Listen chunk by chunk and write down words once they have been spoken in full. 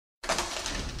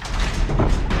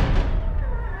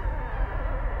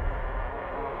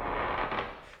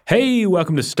Hey,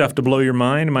 welcome to Stuff to Blow Your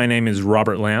Mind. My name is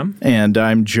Robert Lamb. And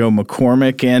I'm Joe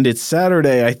McCormick, and it's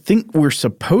Saturday. I think we're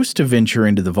supposed to venture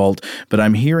into the vault, but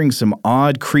I'm hearing some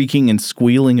odd creaking and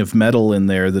squealing of metal in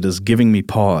there that is giving me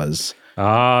pause.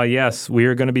 Yes, we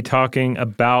are going to be talking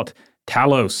about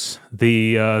Talos,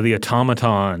 the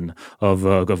automaton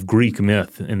of Greek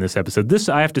myth in this episode. This,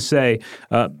 I have to say,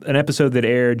 an episode that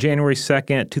aired January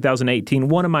 2nd, 2018,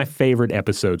 one of my favorite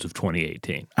episodes of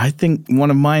 2018. I think one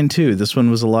of mine, too. This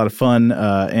one was a lot of fun.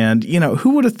 And, who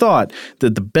would have thought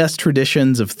that the best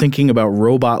traditions of thinking about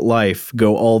robot life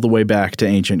go all the way back to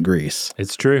ancient Greece?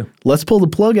 It's true. Let's pull the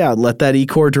plug out and let that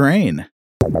E-core drain.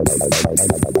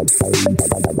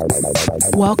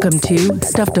 Welcome to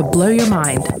Stuff to Blow Your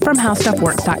Mind from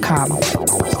HowStuffWorks.com.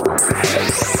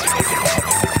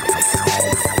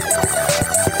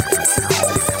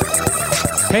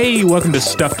 Hey, welcome to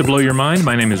Stuff to Blow Your Mind.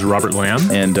 My name is Robert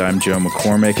Lamb. And I'm Joe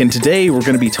McCormick. And today we're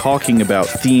going to be talking about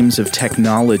themes of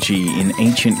technology in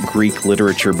ancient Greek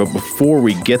literature. But before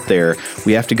we get there,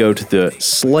 we have to go to the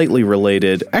slightly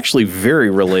related, actually very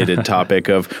related topic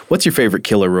of what's your favorite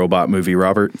killer robot movie,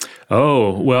 Robert?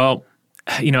 Oh, well,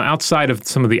 outside of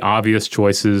some of the obvious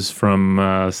choices from,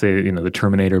 the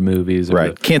Terminator movies.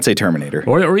 Right. Can't say Terminator.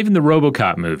 Or even the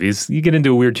RoboCop movies. You get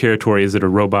into a weird territory. Is it a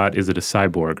robot? Is it a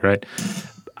cyborg, right?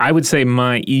 I would say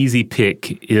my easy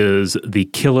pick is the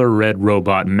killer red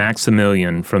robot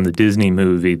Maximilian from the Disney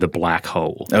movie The Black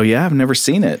Hole. Oh, yeah? I've never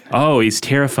seen it. Oh, he's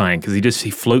terrifying because he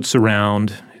floats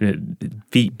around.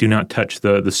 Feet do not touch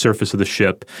the surface of the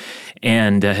ship,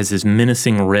 and has this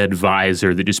menacing red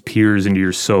visor that just peers into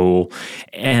your soul,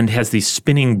 and has these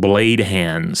spinning blade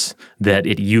hands that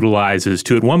it utilizes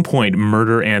to, at one point,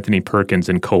 murder Anthony Perkins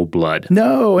in cold blood.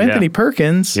 No, Anthony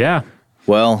Perkins? Yeah.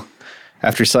 Well,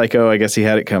 after Psycho, I guess he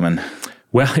had it coming.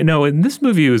 Well, in this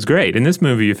movie, it was great. In this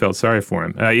movie, you felt sorry for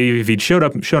him. If he'd shown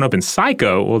up in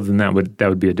Psycho, well, then that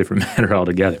would be a different matter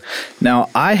altogether. Now,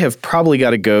 I have probably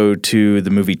got to go to the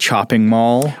movie Chopping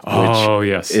Mall,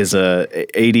 which is a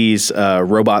 80s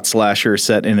robot slasher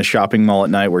set in a shopping mall at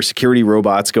night where security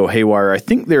robots go haywire. I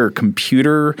think their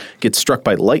computer gets struck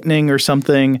by lightning or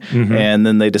something, and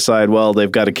then they decide, well, they've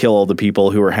got to kill all the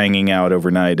people who are hanging out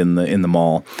overnight in the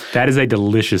mall. That is a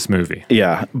delicious movie.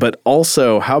 Yeah, but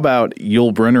also, how about Yul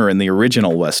Brynner in the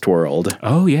original Westworld?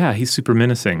 Oh, yeah, he's super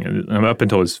menacing, up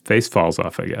until his face falls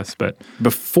off, I guess. But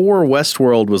before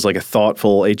Westworld was like a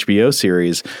thoughtful HBO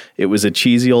series, it was a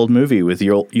cheesy old movie with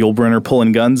Yul Brynner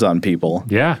pulling guns on people.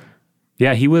 Yeah,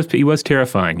 he was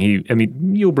terrifying.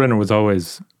 Yul Brynner was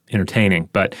always entertaining,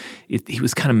 but he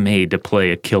was kind of made to play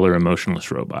a killer,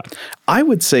 emotionless robot. I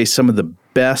would say some of the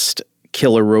best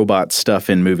killer robot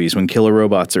stuff in movies, when killer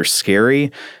robots are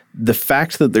scary, the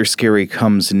fact that they're scary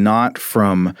comes not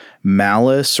from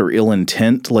malice or ill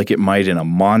intent like it might in a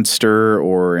monster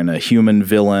or in a human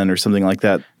villain or something like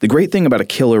that. The great thing about a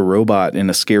killer robot in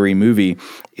a scary movie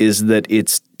is that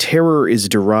its terror is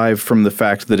derived from the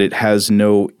fact that it has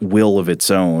no will of its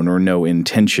own or no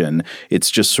intention. It's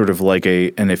just sort of like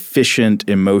an efficient,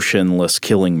 emotionless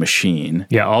killing machine.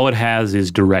 Yeah, all it has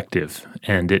is directive,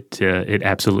 and it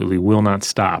absolutely will not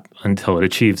stop until it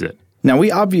achieves it. Now,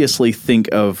 we obviously think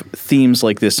of themes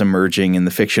like this emerging in the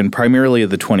fiction primarily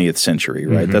of the 20th century,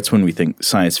 right? That's when we think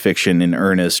science fiction in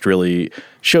earnest really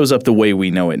shows up the way we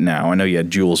know it now. I know you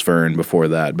had Jules Verne before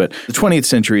that, but the 20th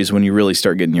century is when you really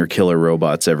start getting your killer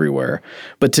robots everywhere.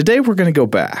 But today we're going to go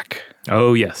back.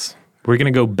 Oh, yes. We're going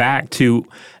to go back to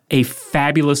a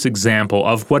fabulous example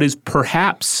of what is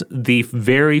perhaps the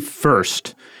very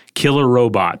first killer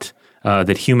robot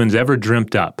that humans ever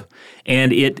dreamt up.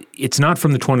 And it's not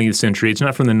from the 20th century. It's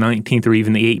not from the 19th or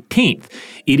even the 18th.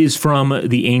 It is from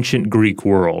the ancient Greek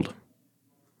world.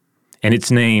 And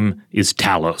its name is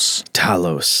Talos.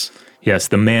 Talos. Yes,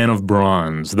 the man of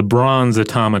bronze, the bronze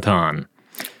automaton.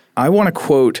 I want to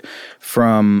quote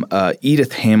from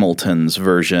Edith Hamilton's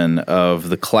version of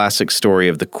the classic story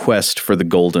of the quest for the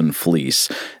Golden Fleece.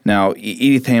 Now,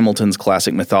 Edith Hamilton's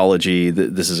classic mythology,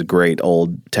 this is a great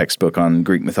old textbook on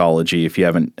Greek mythology. If you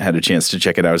haven't had a chance to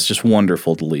check it out, it's just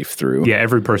wonderful to leaf through. Yeah,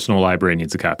 every personal library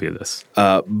needs a copy of this.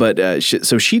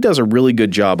 So she does a really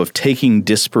good job of taking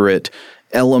disparate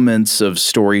elements of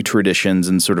story traditions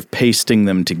and sort of pasting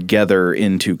them together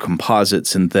into composite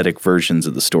synthetic versions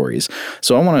of the stories.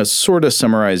 So I want to sort of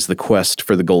summarize the quest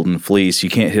for the Golden Fleece. You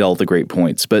can't hit all the great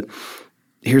points, but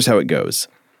here's how it goes.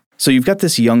 So you've got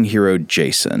this young hero,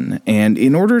 Jason, and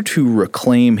in order to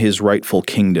reclaim his rightful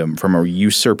kingdom from a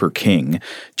usurper king,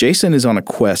 Jason is on a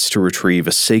quest to retrieve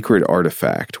a sacred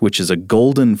artifact, which is a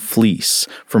golden fleece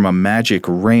from a magic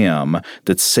ram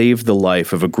that saved the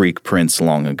life of a Greek prince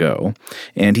long ago.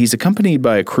 And he's accompanied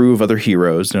by a crew of other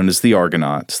heroes known as the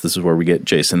Argonauts. This is where we get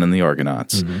Jason and the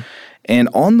Argonauts. Mm-hmm. And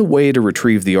on the way to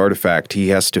retrieve the artifact, he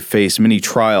has to face many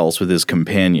trials with his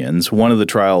companions. One of the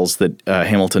trials that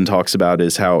Hamilton talks about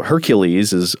is how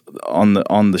Hercules is on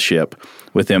the ship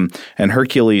with him, and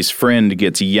Hercules' friend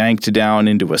gets yanked down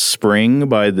into a spring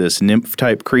by this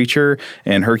nymph-type creature,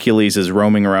 and Hercules is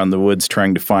roaming around the woods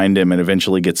trying to find him and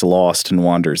eventually gets lost and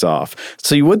wanders off.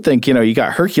 So you would think, you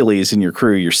got Hercules in your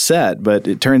crew, you're set, but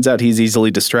it turns out he's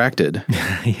easily distracted.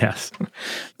 Yes.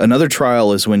 Another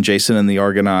trial is when Jason and the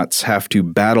Argonauts have to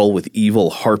battle with evil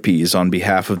harpies on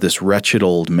behalf of this wretched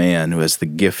old man who has the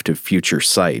gift of future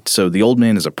sight. So the old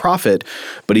man is a prophet,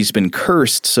 but he's been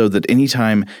cursed so that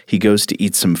anytime he goes to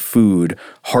eat some food,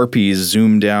 harpies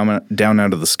zoom down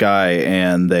out of the sky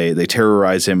and they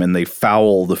terrorize him and they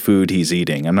foul the food he's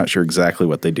eating. I'm not sure exactly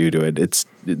what they do to it.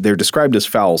 They're described as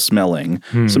foul smelling,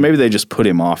 so maybe they just put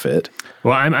him off it.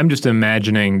 Well, I'm just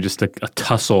imagining just a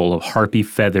tussle of harpy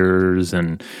feathers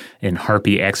and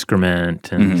harpy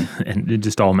excrement and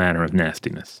just all manner of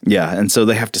nastiness. Yeah, and so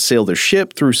they have to sail their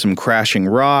ship through some crashing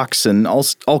rocks and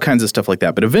all kinds of stuff like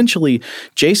that. But eventually,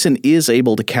 Jason is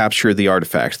able to capture the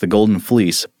artifact, the Golden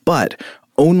Fleece, but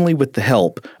only with the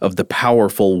help of the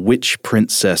powerful witch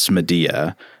princess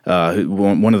Medea,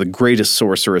 one of the greatest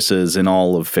sorceresses in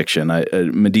all of fiction.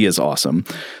 Medea's awesome.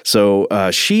 So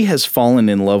she has fallen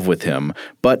in love with him,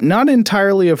 but not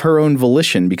entirely of her own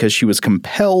volition, because she was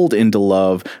compelled into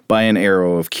love by an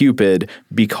arrow of Cupid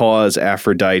because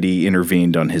Aphrodite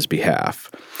intervened on his behalf.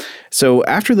 So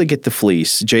after they get the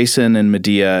fleece, Jason and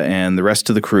Medea and the rest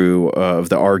of the crew of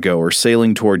the Argo are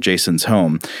sailing toward Jason's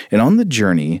home. And on the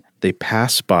journey, they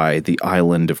pass by the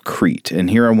island of Crete. And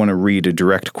here I want to read a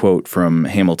direct quote from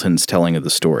Hamilton's telling of the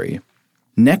story.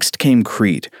 Next came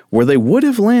Crete, where they would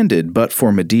have landed but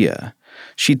for Medea.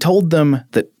 She told them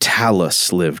that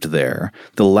Talos lived there,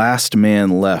 the last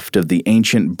man left of the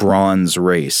ancient bronze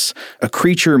race, a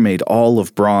creature made all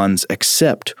of bronze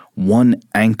except one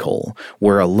ankle,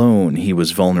 where alone he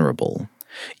was vulnerable.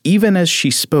 Even as she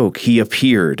spoke, he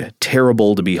appeared,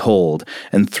 terrible to behold,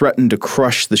 and threatened to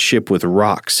crush the ship with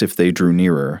rocks if they drew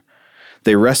nearer.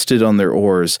 They rested on their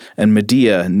oars, and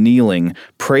Medea, kneeling,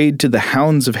 prayed to the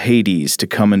hounds of Hades to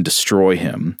come and destroy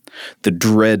him. The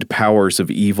dread powers of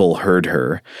evil heard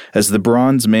her. As the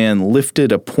bronze man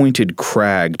lifted a pointed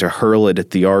crag to hurl it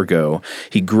at the Argo,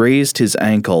 he grazed his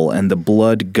ankle, and the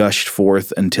blood gushed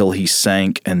forth until he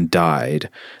sank and died.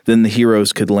 Then the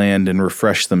heroes could land and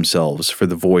refresh themselves for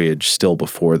the voyage still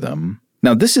before them.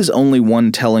 Now, this is only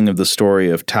one telling of the story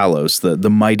of Talos, the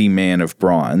mighty man of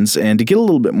bronze, and to get a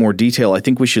little bit more detail, I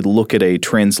think we should look at a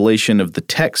translation of the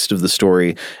text of the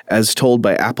story as told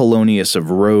by Apollonius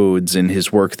of Rhodes in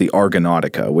his work The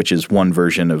Argonautica, which is one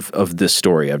version of this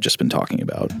story I've just been talking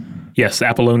about. Yes,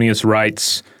 Apollonius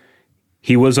writes,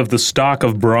 "He was of the stock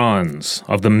of bronze,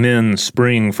 of the men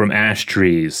spring from ash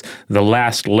trees, the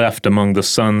last left among the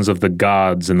sons of the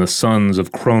gods, and the sons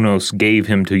of Cronos gave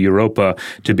him to Europa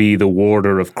to be the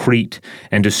warder of Crete,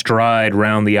 and to stride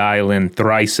round the island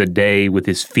thrice a day with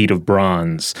his feet of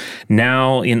bronze.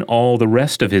 Now in all the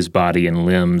rest of his body and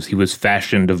limbs he was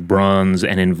fashioned of bronze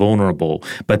and invulnerable,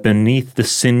 but beneath the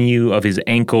sinew of his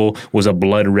ankle was a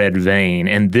blood-red vein,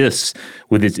 and this,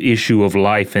 with its issue of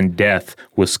life and death,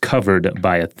 was covered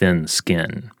by a thin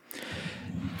skin."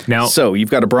 Now, so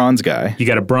you've got a bronze guy. You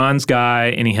got a bronze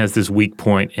guy, and he has this weak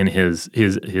point in his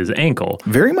ankle.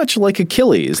 Very much like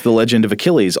Achilles, the legend of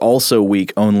Achilles, also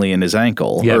weak only in his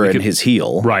ankle, in his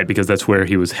heel. Right, because that's where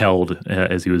he was held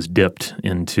as he was dipped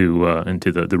into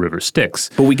the river Styx.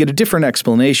 But we get a different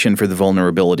explanation for the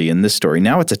vulnerability in this story.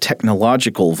 Now it's a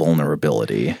technological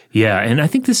vulnerability. Yeah, and I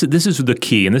think this is the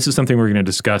key, and this is something we're going to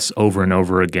discuss over and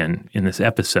over again in this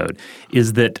episode,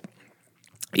 is that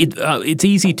it's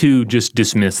easy to just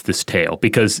dismiss this tale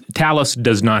because Talos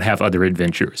does not have other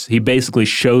adventures. He basically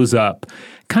shows up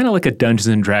kind of like a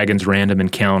Dungeons & Dragons random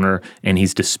encounter, and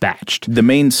he's dispatched. The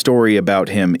main story about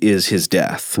him is his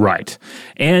death. Right.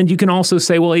 And you can also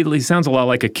say, well, he sounds a lot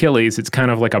like Achilles. It's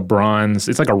kind of like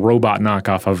it's like a robot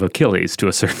knockoff of Achilles to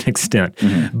a certain extent.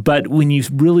 Mm-hmm. But when you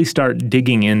really start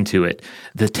digging into it,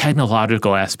 the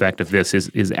technological aspect of this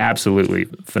is absolutely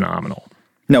phenomenal.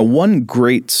 Now, one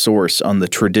great source on the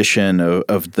tradition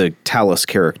of the Talos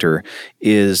character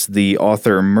is the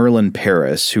author Merlin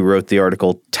Paris, who wrote the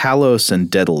article Talos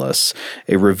and Daedalus,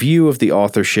 a review of the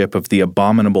authorship of The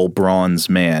Abominable Bronze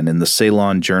Man in the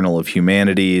Ceylon Journal of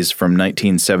Humanities from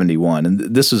 1971. And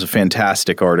this is a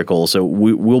fantastic article, so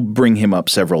we'll bring him up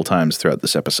several times throughout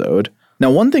this episode. Now,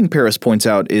 one thing Paris points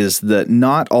out is that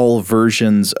not all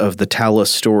versions of the Talos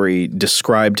story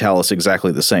describe Talos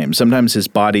exactly the same. Sometimes his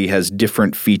body has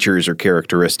different features or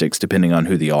characteristics depending on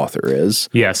who the author is.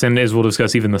 Yes, and as we'll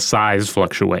discuss, even the size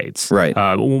fluctuates. Right.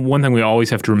 One thing we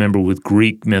always have to remember with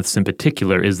Greek myths in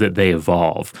particular is that they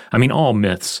evolve. I mean, all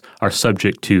myths are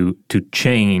subject to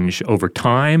change over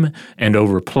time and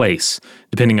over place,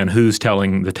 depending on who's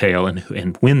telling the tale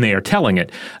and when they are telling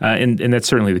it. And that's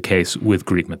certainly the case with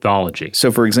Greek mythology. So,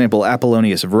 for example,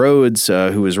 Apollonius of Rhodes,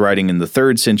 who was writing in the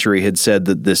 3rd century, had said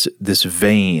that this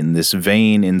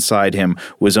vein inside him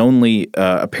was only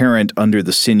apparent under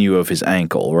the sinew of his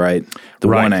ankle, right? The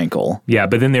one ankle. Yeah,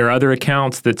 but then there are other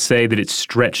accounts that say that it's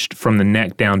stretched from the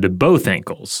neck down to both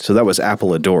ankles. So that was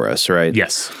Apollodorus, right?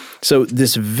 Yes. So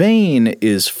this vein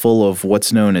is full of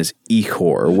what's known as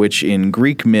ichor, which in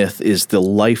Greek myth is the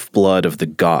lifeblood of the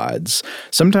gods.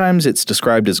 Sometimes it's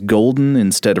described as golden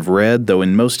instead of red, though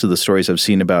in most of the stories I've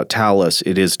seen about Talos,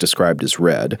 it is described as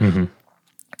red. Mm-hmm.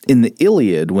 In the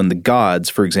Iliad, when the gods,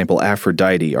 for example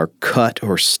Aphrodite, are cut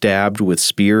or stabbed with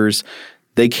spears,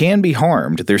 they can be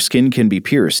harmed, their skin can be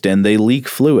pierced, and they leak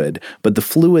fluid, but the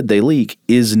fluid they leak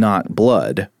is not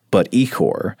blood, but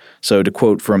ichor. So to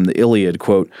quote from the Iliad,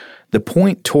 quote, "The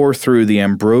point tore through the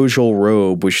ambrosial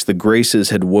robe which the Graces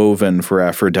had woven for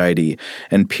Aphrodite,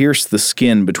 and pierced the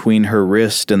skin between her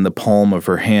wrist and the palm of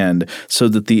her hand, so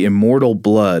that the immortal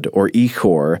blood, or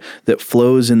ichor, that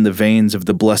flows in the veins of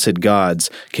the blessed gods,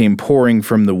 came pouring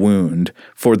from the wound.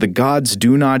 For the gods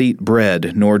do not eat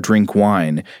bread, nor drink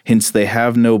wine, hence they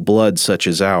have no blood such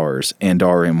as ours, and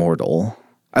are immortal."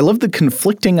 I love the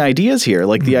conflicting ideas here,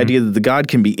 like the idea that the god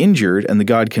can be injured and the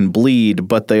god can bleed,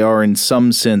 but they are in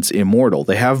some sense immortal.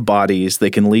 They have bodies, they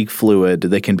can leak fluid,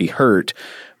 they can be hurt,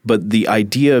 but the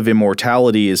idea of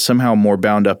immortality is somehow more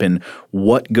bound up in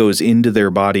what goes into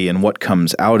their body and what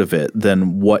comes out of it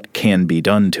than what can be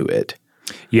done to it.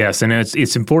 Yes, and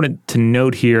it's important to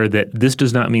note here that this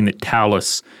does not mean that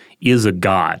Talos is a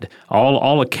god.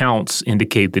 All accounts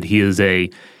indicate that he is a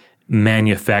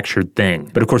manufactured thing.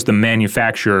 But of course, the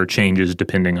manufacturer changes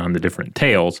depending on the different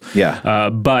tales. Yeah.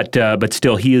 But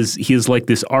still, he is like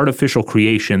this artificial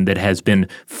creation that has been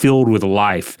filled with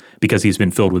life because he's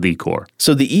been filled with ichor.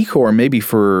 So the ichor, maybe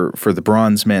for the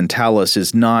bronze man Talos,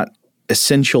 is not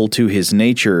essential to his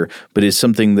nature, but is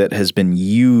something that has been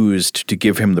used to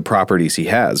give him the properties he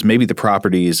has, maybe the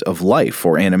properties of life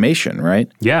or animation, right?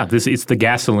 Yeah, it's the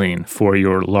gasoline for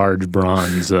your large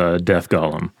bronze death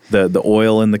golem. The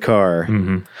oil in the car.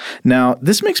 Mm-hmm. Now,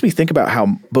 this makes me think about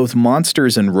how both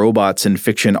monsters and robots in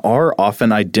fiction are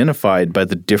often identified by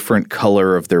the different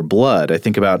color of their blood. I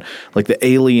think about like the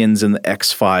aliens in the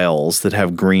X-Files that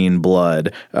have green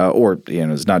blood, or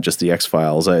it's not just the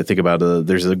X-Files. I think about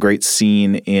there's a great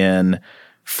scene in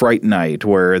Fright Night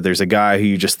where there's a guy who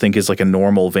you just think is like a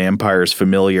normal vampire's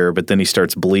familiar, but then he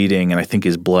starts bleeding, and I think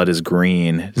his blood is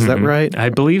green. Is that right? I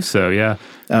believe so, yeah.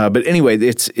 But anyway,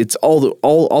 it's all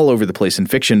over the place in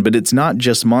fiction, but it's not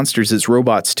just monsters, it's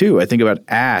robots too. I think about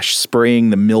Ash spraying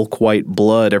the milk white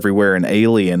blood everywhere in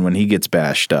Alien when he gets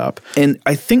bashed up. And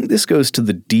I think this goes to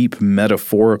the deep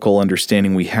metaphorical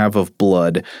understanding we have of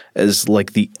blood as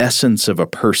like the essence of a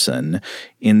person,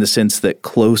 in the sense that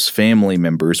close family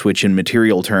members, which in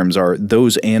material terms are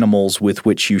those animals with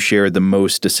which you share the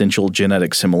most essential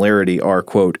genetic similarity, are,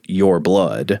 quote, your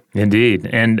blood. Indeed.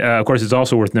 And of course, it's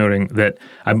also worth noting that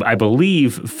I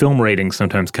believe film ratings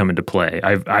sometimes come into play.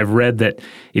 I've read that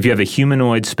if you have a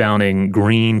humanoid spouting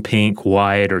green, pink,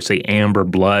 white, or say amber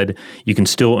blood, you can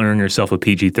still earn yourself a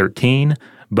PG-13.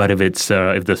 But if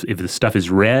the stuff is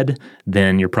red,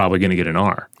 then you're probably going to get an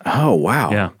R. Oh,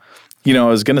 wow. Yeah. I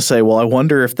was going to say, well, I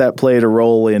wonder if that played a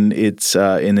role in its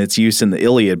use in the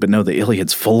Iliad, but no, the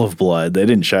Iliad's full of blood. They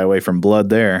didn't shy away from blood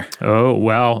there. Oh,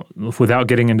 well, without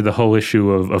getting into the whole issue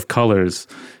of colors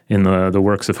in the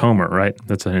works of Homer, right?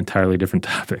 That's an entirely different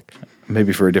topic.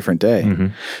 Maybe for a different day. Mm-hmm.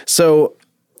 So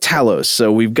Talos,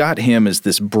 so we've got him as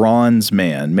this bronze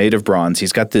man made of bronze.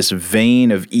 He's got this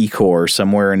vein of ichor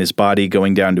somewhere in his body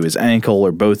going down to his ankle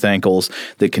or both ankles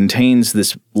that contains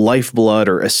this lifeblood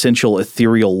or essential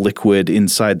ethereal liquid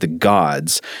inside the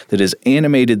gods that has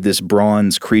animated this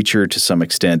bronze creature to some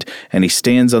extent, and he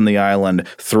stands on the island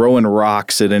throwing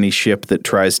rocks at any ship that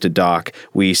tries to dock.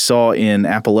 We saw in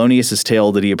Apollonius'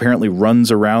 tale that he apparently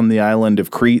runs around the island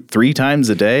of Crete 3 times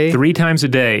a day. 3 times a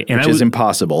day. Which is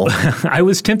impossible. I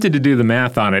was tempted to do the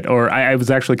math on it, or I was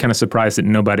actually kind of surprised that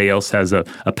nobody else has a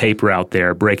paper out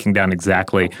there breaking down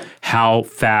exactly how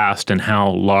fast and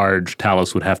how large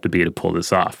Talos would have to be to pull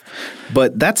this off.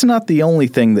 But that's not the only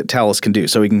thing that Talos can do.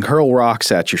 So he can hurl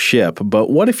rocks at your ship, but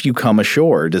what if you come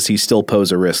ashore? Does he still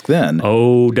pose a risk then?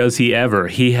 Oh, does he ever?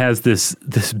 He has this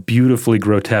beautifully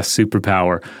grotesque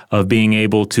superpower of being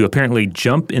able to apparently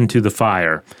jump into the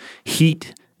fire,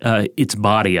 heat its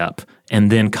body up,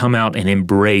 and then come out and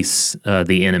embrace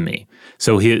the enemy.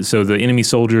 So the enemy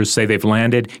soldiers say they've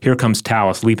landed. Here comes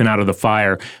Talos leaping out of the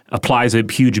fire, applies a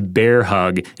huge bear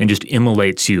hug, and just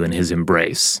immolates you in his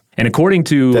embrace. And according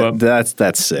to that's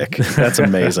sick. That's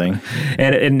amazing.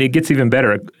 and it gets even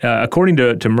better. According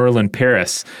to Merlin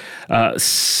Paris,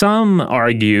 some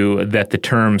argue that the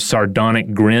term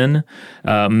sardonic grin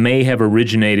may have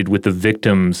originated with the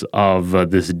victims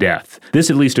of this death. This,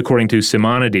 at least according to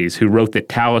Simonides, who wrote that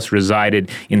Talos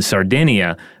resided in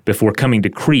Sardinia before coming to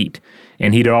Crete,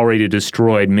 and he'd already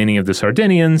destroyed many of the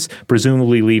Sardinians,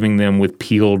 presumably leaving them with a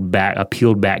peeled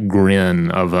back grin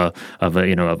of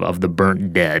the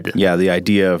burnt dead. Yeah, the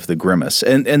idea of the grimace,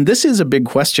 and this is a big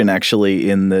question actually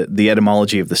in the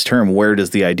etymology of this term. Where does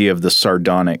the idea of the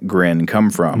sardonic grin come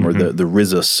from, or the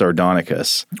risus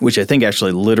sardonicus, which I think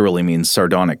actually literally means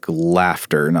sardonic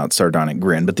laughter, not sardonic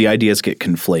grin. But the ideas get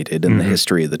conflated in the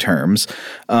history of the terms.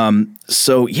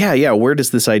 So where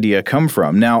does this idea come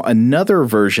from? Now, another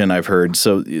version I've heard.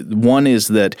 So one is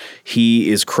that he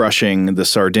is crushing the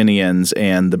Sardinians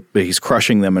and he's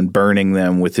crushing them and burning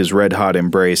them with his red-hot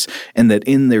embrace, and that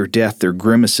in their death their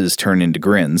grimaces turn into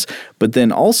grins. But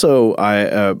then also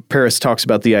Paris talks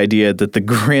about the idea that the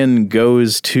grin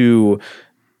goes to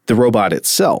the robot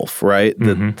itself, right?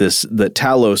 That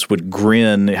Talos would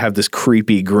grin, have this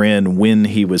creepy grin when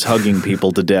he was hugging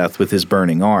people to death with his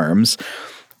burning arms.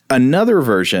 Another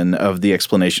version of the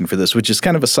explanation for this, which is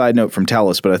kind of a side note from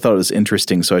Talos, but I thought it was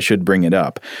interesting, so I should bring it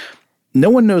up. No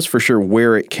one knows for sure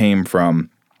where it came from,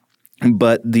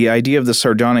 but the idea of the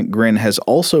sardonic grin has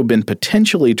also been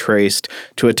potentially traced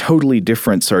to a totally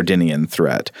different Sardinian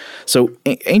threat. So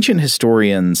ancient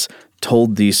historians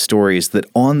told these stories that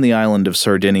on the island of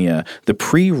Sardinia, the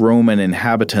pre-Roman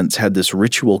inhabitants had this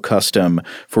ritual custom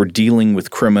for dealing with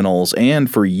criminals and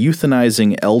for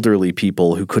euthanizing elderly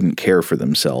people who couldn't care for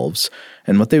themselves.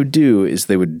 And what they would do is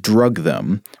they would drug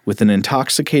them with an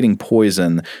intoxicating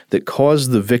poison that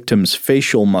caused the victim's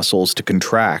facial muscles to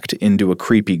contract into a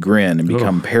creepy grin and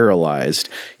become paralyzed,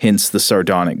 hence the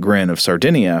sardonic grin of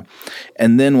Sardinia.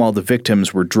 And then while the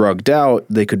victims were drugged out,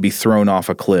 they could be thrown off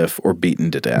a cliff or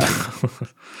beaten to death.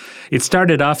 It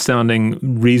started off sounding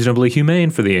reasonably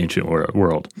humane for the ancient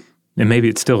world. And maybe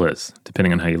it still is,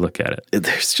 depending on how you look at it.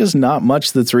 There's just not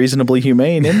much that's reasonably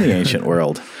humane in the ancient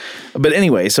world. But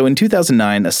anyway, so in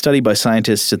 2009, a study by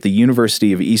scientists at the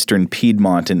University of Eastern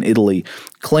Piedmont in Italy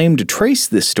claimed to trace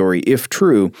this story, if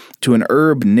true, to an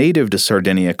herb native to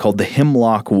Sardinia called the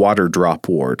hemlock water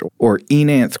dropwort, or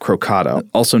Enanthe crocata,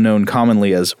 also known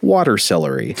commonly as water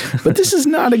celery. But this is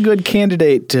not a good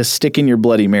candidate to stick in your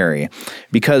Bloody Mary,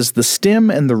 because the stem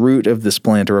and the root of this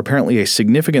plant are apparently a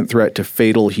significant threat to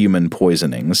fatal human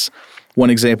poisonings. One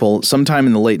example, sometime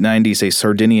in the late 90s, a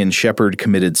Sardinian shepherd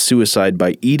committed suicide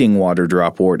by eating water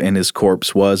dropwort, and his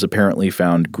corpse was apparently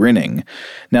found grinning.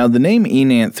 Now, the name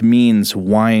Enanthe means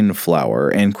wine flower,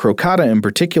 and crocata in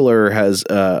particular has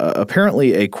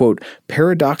apparently a, quote,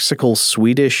 paradoxical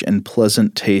Swedish and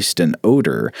pleasant taste and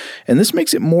odor. And this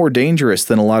makes it more dangerous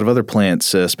than a lot of other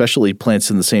plants, especially plants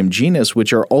in the same genus,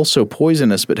 which are also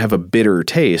poisonous but have a bitter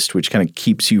taste, which kind of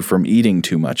keeps you from eating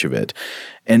too much of it.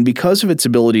 And because of its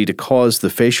ability to cause the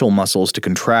facial muscles to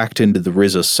contract into the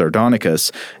risus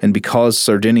sardonicus, and because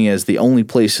Sardinia is the only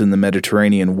place in the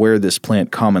Mediterranean where this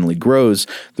plant commonly grows,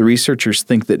 the researchers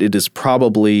think that it is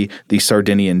probably the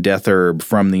Sardinian death herb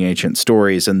from the ancient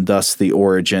stories, and thus the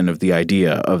origin of the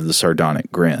idea of the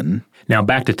sardonic grin. Now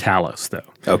back to Talos, though.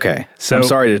 Okay. So, I'm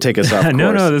sorry to take us off course.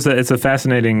 No, it's a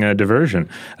fascinating diversion.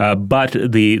 But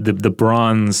the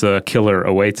bronze killer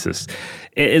awaits us.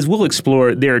 as we'll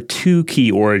explore, there are two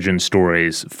key origin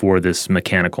stories for this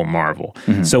mechanical marvel.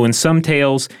 So in some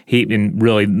tales, in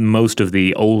really most of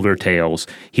the older tales,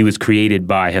 he was created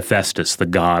by Hephaestus, the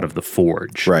god of the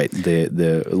forge. Right,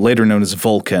 the later known as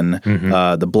Vulcan,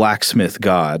 the blacksmith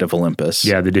god of Olympus.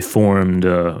 Yeah, the deformed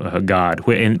god,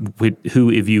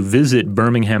 who, if you visit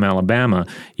Birmingham, Alabama,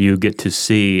 you get to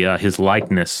see his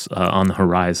likeness on the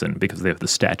horizon because they have the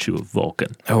statue of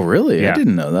Vulcan. Oh, really? Yeah. I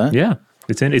didn't know that. Yeah.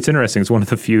 It's interesting. It's one of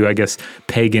the few, I guess,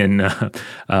 pagan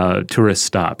tourist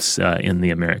stops in the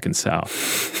American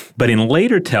South. But in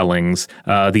later tellings,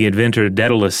 the inventor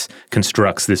Daedalus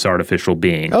constructs this artificial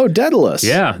being. Oh, Daedalus.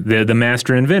 Yeah, the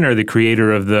master inventor, the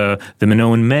creator of the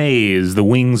Minoan maze, the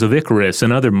wings of Icarus,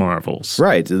 and other marvels.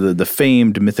 Right, the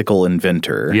famed mythical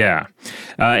inventor. Yeah,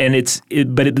 and this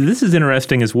is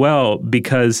interesting as well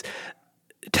because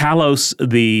Talos,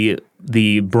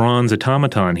 the bronze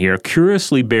automaton here,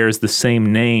 curiously bears the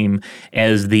same name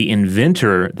as the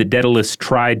inventor that Daedalus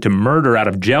tried to murder out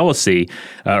of jealousy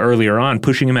earlier on,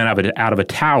 pushing him out of a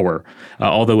tower,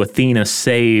 although Athena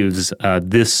saves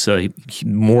this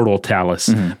mortal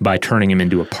Talos by turning him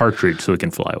into a partridge so he can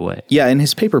fly away. Yeah, in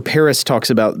his paper, Paris talks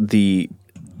about the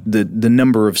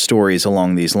number of stories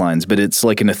along these lines, but it's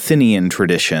like an Athenian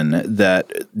tradition that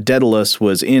Daedalus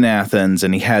was in Athens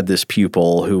and he had this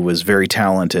pupil who was very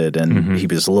talented and he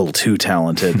was a little too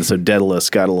talented. And so Daedalus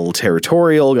got a little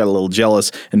territorial, got a little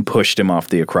jealous, and pushed him off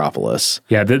the Acropolis.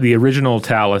 Yeah, the original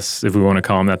Talos, if we want to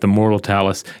call him that, the mortal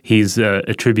Talos, he's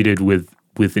attributed with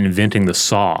inventing the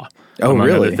saw. Oh, among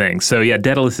really? other things. So, yeah,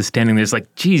 Daedalus is standing there. It's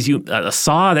like, geez, a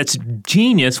saw? That's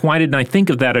genius. Why didn't I think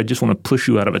of that? I just want to push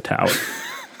you out of a tower.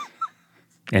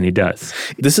 And he does.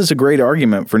 This is a great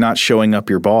argument for not showing up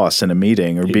your boss in a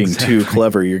meeting or being too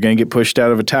clever. You're going to get pushed out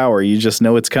of a tower. You just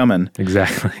know it's coming.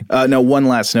 Exactly. Now, one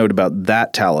last note about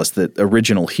that Talos. The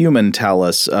original human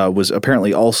Talos was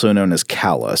apparently also known as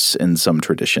Callus in some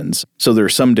traditions. So there are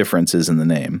some differences in the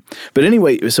name. But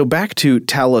anyway, so back to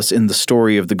Talos in the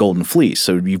story of the Golden Fleece.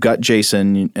 So you've got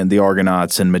Jason and the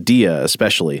Argonauts and Medea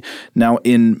especially. Now,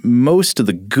 in most of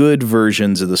the good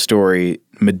versions of the story,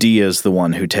 Medea is the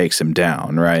one who takes him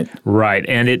down, right? Right.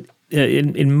 And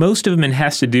in most of them, it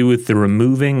has to do with the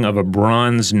removing of a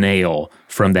bronze nail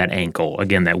from that ankle.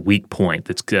 Again, that weak point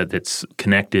that's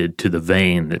connected to the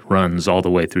vein that runs all the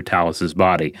way through Talos's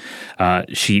body.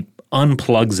 She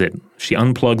unplugs it. She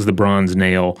unplugs the bronze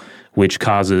nail, which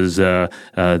causes the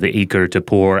ichor to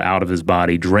pour out of his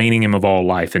body, draining him of all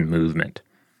life and movement.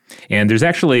 And there's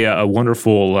actually a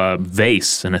wonderful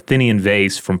vase, an Athenian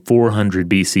vase from 400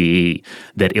 BCE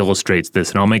that illustrates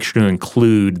this. And I'll make sure to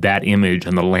include that image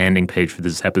on the landing page for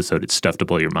this episode at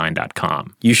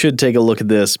stufftoblowyourmind.com. You should take a look at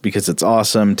this because it's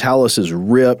awesome. Talos is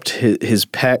ripped. His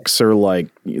pecs are like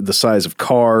the size of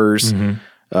cars.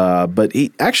 But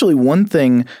actually one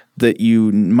thing that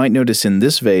you might notice in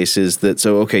this vase is that,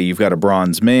 you've got a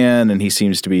bronze man and he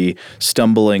seems to be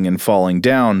stumbling and falling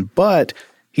down, but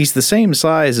he's the same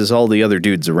size as all the other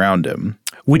dudes around him.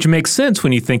 Which makes sense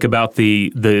when you think about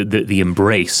the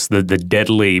embrace, the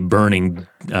deadly burning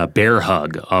bear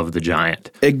hug of the giant.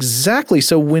 Exactly.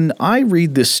 So when I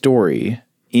read this story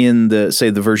in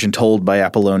the version told by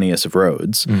Apollonius of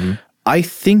Rhodes, I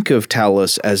think of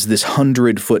Talos as this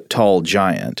 100-foot tall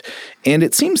giant, and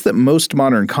it seems that most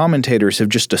modern commentators have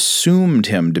just assumed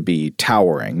him to be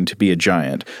towering, to be a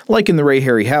giant, like in the Ray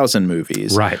Harryhausen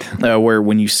movies, right? Where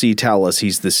when you see Talos,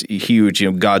 he's this huge,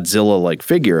 Godzilla-like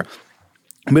figure.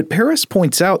 But Paris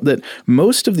points out that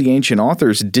most of the ancient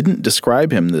authors didn't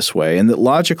describe him this way, and that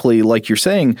logically, like you're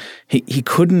saying, he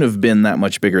couldn't have been that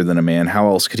much bigger than a man. How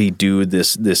else could he do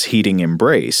this heating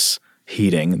embrace?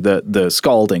 The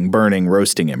scalding, burning,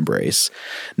 roasting embrace.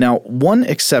 Now, one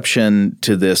exception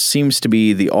to this seems to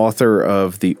be the author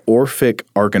of the Orphic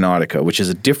Argonautica, which is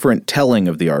a different telling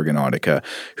of the Argonautica,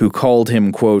 who called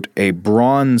him, quote, a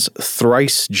bronze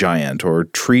thrice giant, or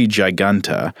tree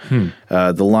giganta.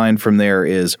 The line from there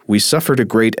is, we suffered a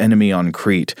great enemy on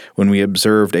Crete when we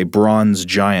observed a bronze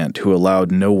giant who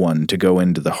allowed no one to go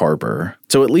into the harbor.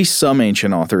 So at least some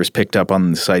ancient authors picked up on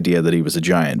this idea that he was a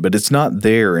giant, but it's not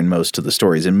there in most of the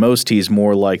stories. In most, he's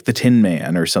more like the Tin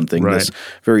Man or something, right. This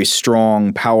very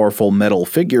strong, powerful metal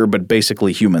figure, but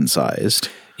basically human-sized.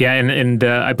 Yeah, and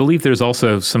I believe there's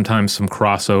also sometimes some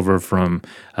crossover from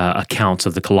accounts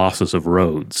of the Colossus of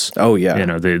Rhodes. Oh, yeah.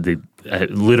 The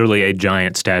literally a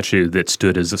giant statue that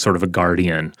stood as a sort of a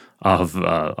guardian of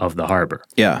the harbor.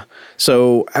 Yeah.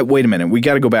 So wait a minute. We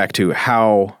got to go back to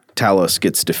how Talos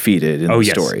gets defeated in the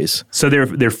stories. So there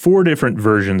are 4 different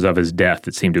versions of his death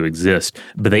that seem to exist,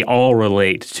 but they all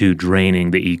relate to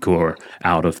draining the ichor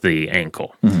out of the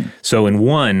ankle. Mm-hmm. So in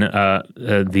one,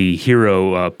 the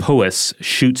hero Poes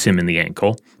shoots him in the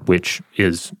ankle, which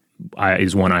is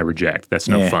one I reject. That's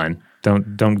no fun.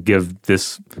 Don't give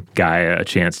this guy a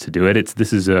chance to do it.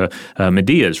 This is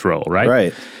Medea's role, right?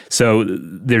 Right. So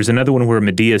there's another one where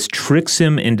Medea tricks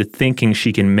him into thinking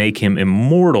she can make him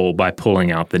immortal by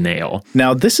pulling out the nail.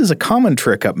 Now, this is a common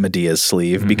trick up Medea's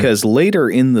sleeve because later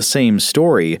in the same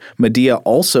story, Medea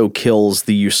also kills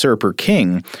the usurper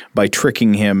king by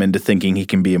tricking him into thinking he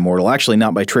can be immortal. Actually,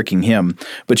 not by tricking him,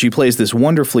 but she plays this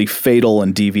wonderfully fatal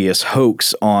and devious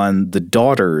hoax on the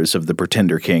daughters of the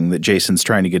pretender king that Jason's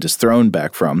trying to get his throne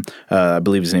back from. I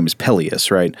believe his name is Peleus,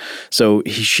 right? So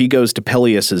she goes to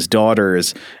Peleus's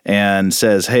daughters and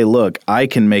says, hey, look, I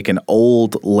can make an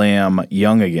old lamb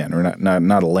young again, or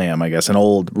not a lamb, I guess, an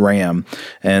old ram.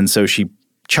 And so she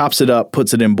chops it up,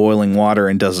 puts it in boiling water,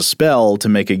 and does a spell to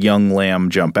make a young lamb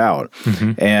jump out.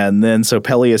 Mm-hmm. And then so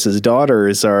Peleus's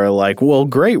daughters are like, well,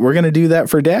 great, we're going to do that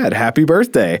for Dad. Happy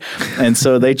birthday. And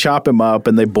so they chop him up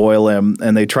and they boil him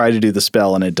and they try to do the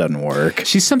spell and it doesn't work.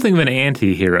 She's something of an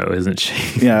anti-hero, isn't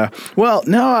she? Yeah. Well,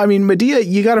 no, I mean, Medea,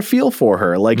 you got to feel for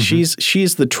her. Like she's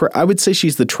I would say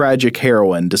she's the tragic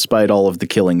heroine despite all of the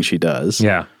killing she does.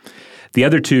 Yeah. The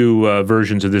other 2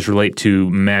 versions of this relate to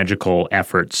magical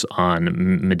efforts on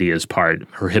Medea's part,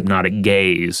 her hypnotic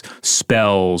gaze,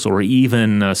 spells, or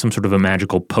even some sort of a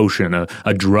magical potion,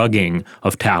 a drugging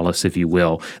of Talos, if you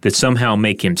will, that somehow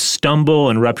make him stumble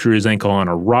and rupture his ankle on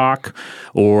a rock,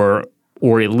 or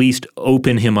at least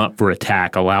open him up for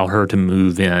attack, allow her to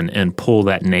move in and pull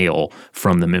that nail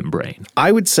from the membrane.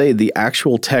 I would say the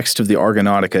actual text of the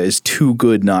Argonautica is too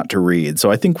good not to read, so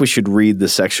I think we should read the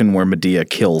section where Medea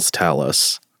kills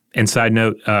Talos. And side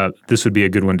note, this would be a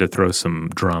good one to throw some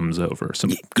drums over,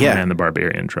 some Conan the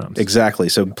Barbarian drums. Exactly.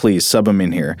 So please sub them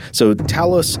in here. So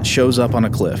Talos shows up on a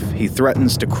cliff. He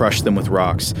threatens to crush them with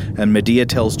rocks, and Medea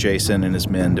tells Jason and his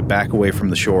men to back away from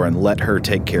the shore and let her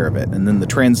take care of it. And then the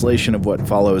translation of what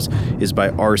follows is by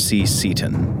R.C.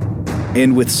 Seaton.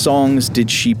 And with songs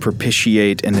did she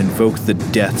propitiate and invoke the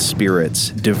death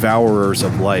spirits, devourers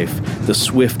of life, the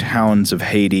swift hounds of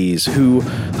Hades, who,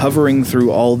 hovering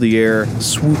through all the air,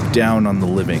 swoop down on the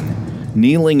living.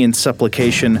 Kneeling in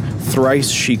supplication, thrice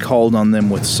she called on them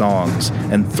with songs,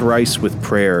 and thrice with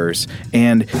prayers,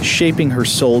 and, shaping her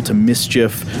soul to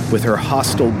mischief, with her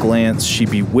hostile glance she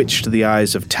bewitched the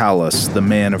eyes of Talos, the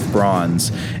man of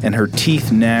bronze, and her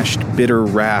teeth gnashed bitter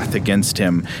wrath against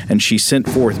him, and she sent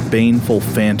forth baneful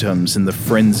phantoms in the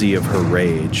frenzy of her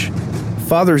rage.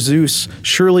 Father Zeus,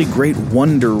 surely great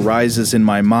wonder rises in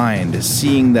my mind,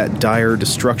 seeing that dire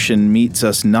destruction meets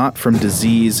us not from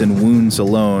disease and wounds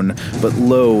alone, but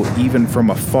lo, even from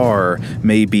afar,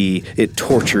 maybe, it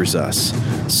tortures us.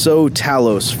 So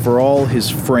Talos, for all his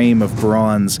frame of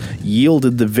bronze,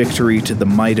 yielded the victory to the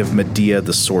might of Medea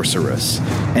the sorceress.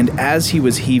 And as he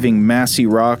was heaving massy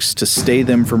rocks to stay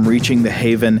them from reaching the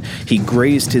haven, he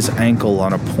grazed his ankle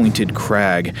on a pointed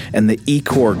crag, and the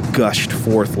ichor gushed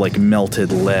forth like melted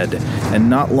lead,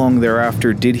 and not long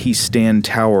thereafter did he stand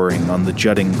towering on the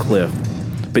jutting cliff.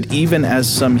 But even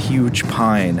as some huge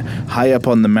pine, high up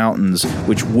on the mountains,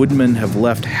 which woodmen have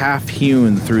left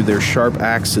half-hewn through their sharp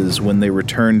axes when they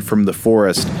returned from the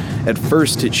forest, at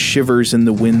first it shivers in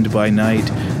the wind by night,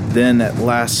 then at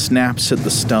last snaps at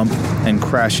the stump and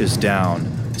crashes down.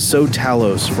 So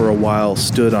Talos for a while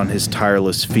stood on his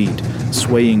tireless feet,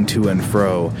 swaying to and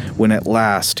fro, when at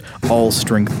last, all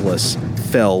strengthless,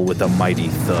 fell with a mighty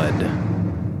thud.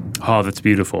 Oh, that's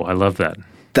beautiful. I love that.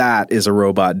 That is a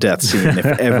robot death scene, if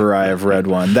ever I have read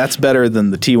one. That's better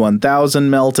than the T-1000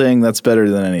 melting. That's better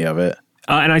than any of it.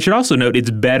 And I should also note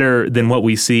it's better than what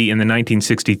we see in the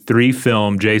 1963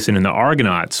 film Jason and the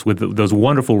Argonauts with those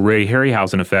wonderful Ray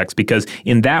Harryhausen effects, because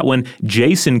in that one,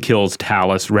 Jason kills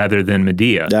Talos rather than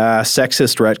Medea.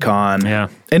 Sexist retcon. Yeah.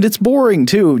 And it's boring,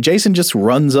 too. Jason just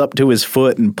runs up to his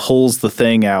foot and pulls the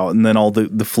thing out, and then all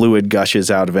the fluid gushes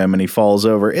out of him, and he falls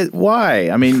over. Why?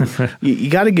 I mean, you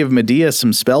got to give Medea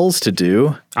some spells to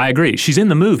do. I agree. She's in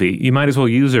the movie. You might as well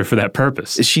use her for that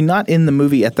purpose. Is she not in the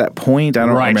movie at that point? I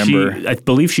don't remember. I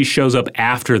believe she shows up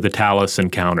after the Talos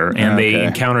encounter, and they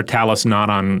encounter Talos not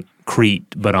on Crete,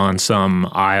 but on some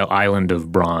island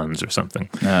of bronze or something.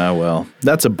 Well,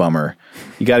 that's a bummer.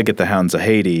 You got to get the Hounds of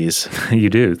Hades. You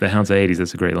do. The Hounds of Hades,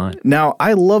 that's a great line. Now,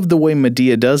 I love the way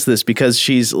Medea does this because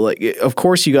she's like, of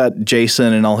course you got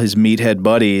Jason and all his meathead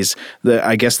buddies.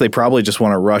 I guess they probably just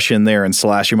want to rush in there and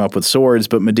slash him up with swords,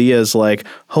 but Medea's like,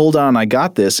 hold on, I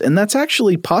got this. And that's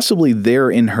actually possibly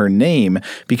there in her name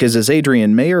because as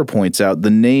Adrian Mayer points out, the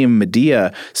name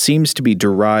Medea seems to be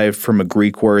derived from a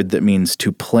Greek word that means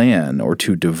to plan or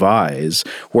to devise,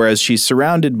 whereas she's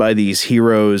surrounded by these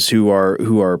heroes who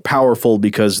are powerful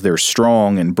because they're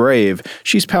strong and brave.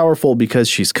 She's powerful because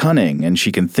she's cunning and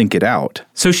she can think it out.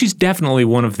 So she's definitely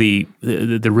one of the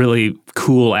really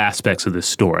cool aspects of this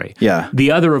story. Yeah.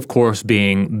 The other, of course,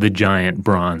 being the giant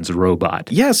bronze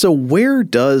robot. Yeah, so where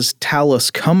does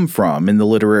Talos come from in the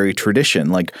literary tradition?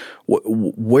 Like,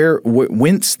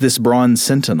 whence this bronze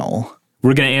sentinel?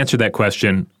 We're going to answer that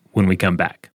question when we come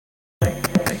back.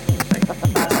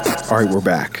 All right, we're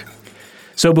back.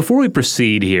 So before we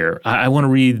proceed here, I want to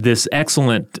read this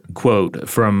excellent quote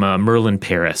from Merlin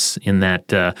Paris in that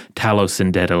Talos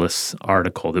and Daedalus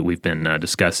article that we've been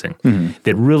discussing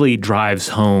that really drives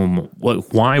home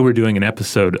why we're doing an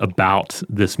episode about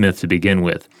this myth to begin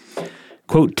with.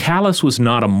 Quote, Talos was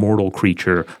not a mortal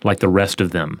creature like the rest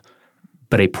of them,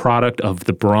 but a product of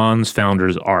the bronze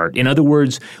founder's art. In other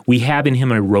words, we have in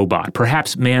him a robot,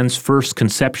 perhaps man's first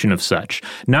conception of such,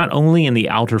 not only in the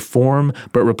outer form,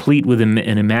 but replete with an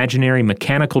imaginary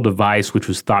mechanical device which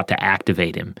was thought to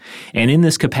activate him. And in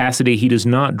this capacity, he does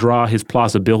not draw his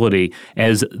plausibility,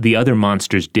 as the other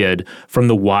monsters did, from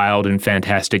the wild and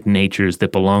fantastic natures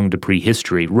that belong to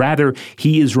prehistory. Rather,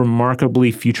 he is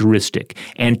remarkably futuristic,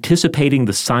 anticipating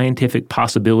the scientific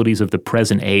possibilities of the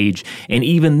present age, and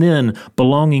even then,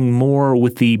 belonging more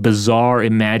with the bizarre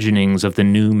imaginings of the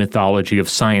new mythology of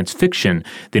science fiction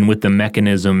than with the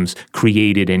mechanisms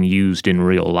created and used in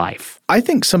real life. I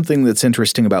think something that's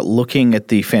interesting about looking at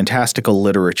the fantastical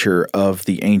literature of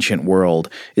the ancient world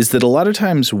is that a lot of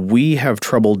times we have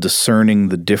trouble discerning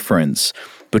the difference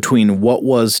between what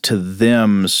was to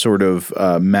them sort of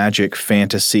magic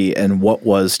fantasy and what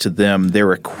was to them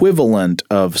their equivalent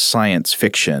of science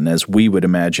fiction as we would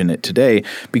imagine it today,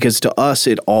 because to us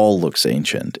it all looks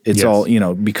ancient. It's all,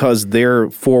 because their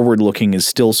forward looking is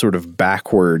still sort of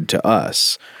backward to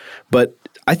us. But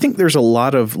I think there's a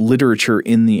lot of literature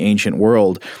in the ancient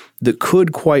world that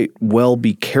could quite well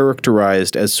be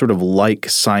characterized as sort of like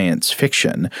science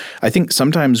fiction. I think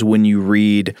sometimes when you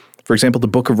read, for example, the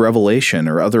Book of Revelation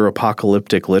or other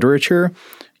apocalyptic literature,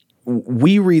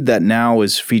 we read that now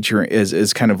as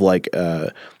kind of like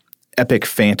epic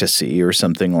fantasy or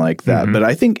something like that. Mm-hmm. But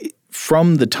I think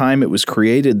from the time it was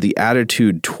created, the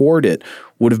attitude toward it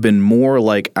would have been more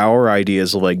like our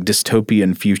ideas of like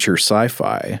dystopian future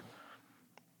sci-fi.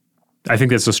 I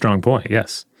think that's a strong point,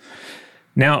 yes.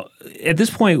 Now, at this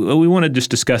point, we want to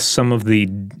just discuss some of the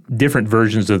different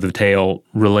versions of the tale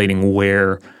relating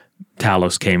where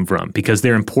Talos came from, because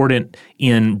they're important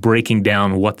in breaking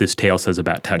down what this tale says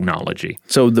about technology.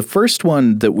 So the first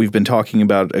one that we've been talking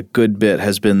about a good bit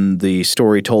has been the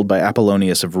story told by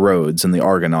Apollonius of Rhodes in the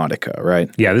Argonautica, right?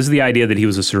 Yeah, this is the idea that he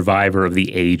was a survivor of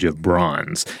the Age of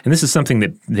Bronze. And this is something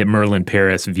that Merlin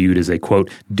Paris viewed as a,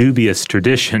 quote, dubious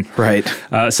tradition. Right.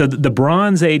 So the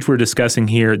Bronze Age we're discussing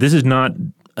here, this is not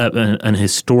an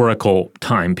historical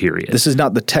time period. This is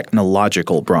not the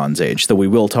technological Bronze Age, though we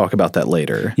will talk about that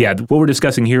later. Yeah, what we're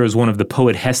discussing here is one of the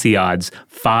poet Hesiod's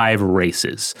 5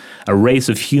 races, a race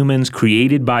of humans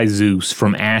created by Zeus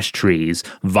from ash trees,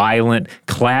 violent,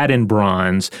 clad in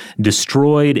bronze,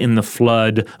 destroyed in the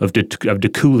flood of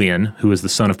Deucalion, who is the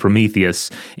son of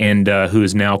Prometheus, and who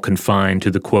is now confined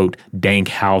to the, quote, dank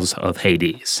house of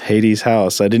Hades. Hades'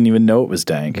 house. I didn't even know it was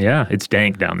dank. Yeah, it's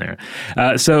dank down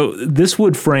there. So this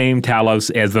would frame Talos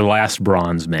as the last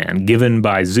bronze man, given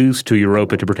by Zeus to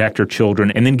Europa to protect her children,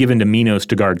 and then given to Minos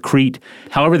to guard Crete.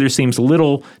 However, there seems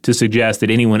little to suggest that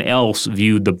anyone else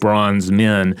viewed the bronze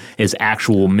men as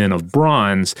actual men of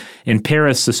bronze, and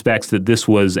Paris suspects that this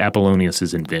was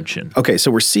Apollonius' invention. Okay, so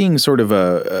we're seeing sort of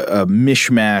a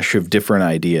mishmash of different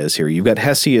ideas here. You've got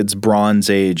Hesiod's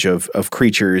Bronze Age of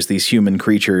creatures, these human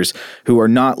creatures who are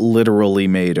not literally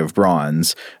made of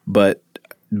bronze, but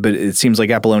it seems like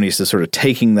Apollonius is sort of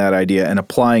taking that idea and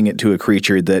applying it to a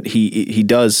creature that he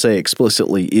does say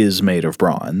explicitly is made of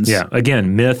bronze. Yeah.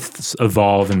 Again, myths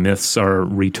evolve and myths are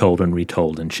retold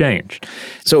and changed.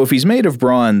 So if he's made of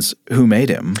bronze, who made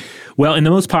him? Well, in the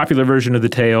most popular version of the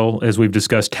tale, as we've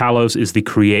discussed, Talos is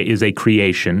a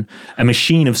creation, a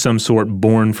machine of some sort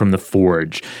born from the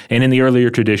forge. And in the earlier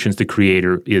traditions, the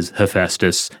creator is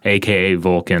Hephaestus, a.k.a.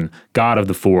 Vulcan, god of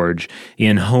the forge.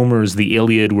 In Homer's The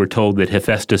Iliad, we're told that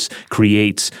Hephaestus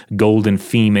creates golden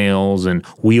females and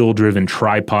wheel-driven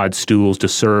tripod stools to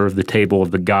serve the table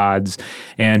of the gods.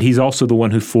 And he's also the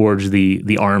one who forged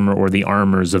the armor or the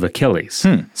armors of Achilles.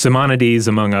 Simonides,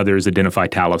 among others, identify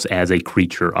Talos as a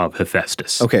creature of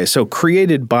Hephaestus. Okay, so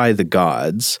created by the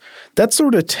gods, that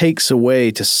sort of takes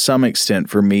away to some extent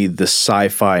for me the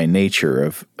sci-fi nature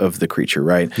of the creature,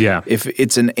 right? Yeah. If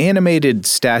it's an animated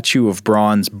statue of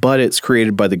bronze, but it's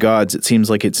created by the gods, it seems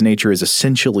like its nature is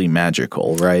essentially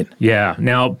magical, right? Yeah.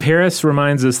 Now, Paris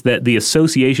reminds us that the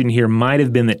association here might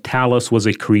have been that Talos was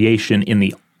a creation in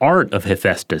the art of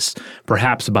Hephaestus,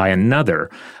 perhaps by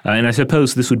another. And I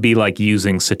suppose this would be like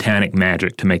using satanic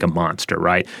magic to make a monster,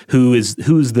 right? Who's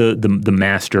the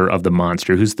master of the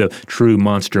monster? Who's the true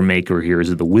monster maker here? Is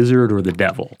it the wizard or the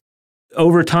devil?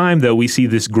 Over time, though, we see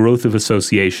this growth of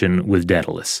association with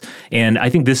Daedalus. And I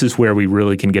think this is where we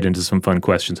really can get into some fun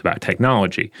questions about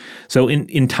technology. So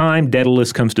in time,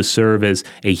 Daedalus comes to serve as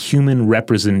a human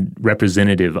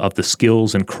representative of the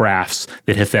skills and crafts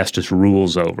that Hephaestus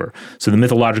rules over. So the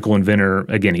mythological inventor,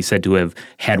 again, he's said to have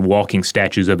had walking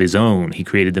statues of his own. He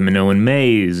created the Minoan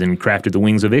maze and crafted the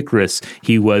wings of Icarus.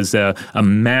 He was a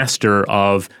master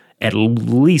of at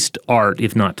least art,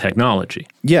 if not technology.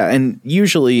 Yeah, and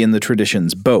usually in the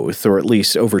traditions, both, or at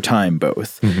least over time,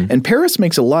 both. And Paris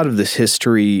makes a lot of this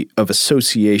history of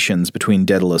associations between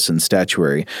Daedalus and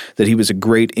statuary, that he was a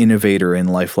great innovator in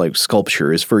lifelike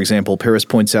sculptures. For example, Paris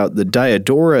points out that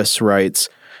Diodorus writes,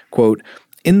 quote,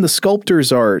 "In the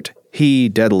sculptor's art, he,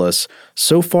 Daedalus,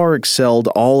 so far excelled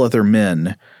all other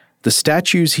men. The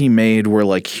statues he made were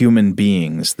like human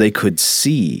beings. They could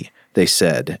see, they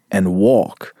said, and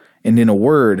walk. And in a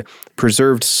word,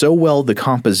 preserved so well the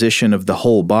composition of the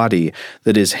whole body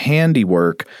that his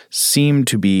handiwork seemed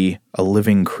to be a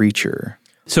living creature."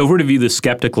 So if we're to view this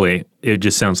skeptically, it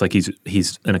just sounds like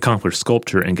he's an accomplished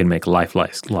sculptor and can make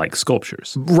lifelike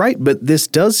sculptures. Right, but this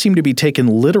does seem to be taken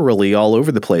literally all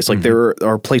over the place. Like there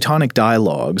are Platonic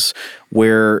dialogues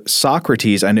where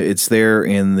Socrates, I know it's there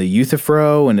in the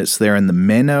Euthyphro and it's there in the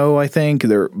Meno, I think.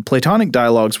 There are Platonic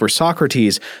dialogues where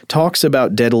Socrates talks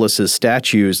about Daedalus's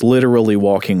statues literally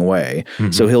walking away.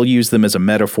 So he'll use them as a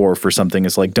metaphor for something.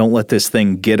 It's like, don't let this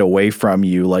thing get away from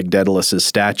you like Daedalus's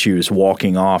statues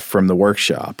walking off from the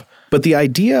workshop. But the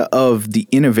idea of the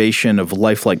innovation of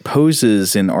lifelike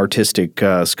poses in artistic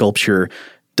sculpture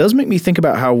does make me think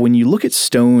about how when you look at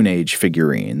Stone Age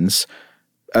figurines,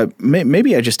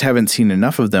 maybe I just haven't seen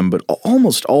enough of them, but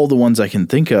almost all the ones I can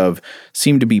think of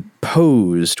seem to be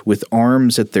posed with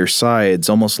arms at their sides,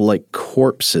 almost like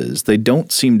corpses. They don't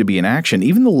seem to be in action.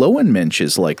 Even the Lowenmensch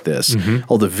is like this.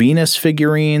 All the Venus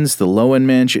figurines, the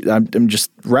Lowenmensch, I'm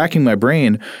just racking my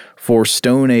brain for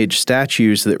Stone Age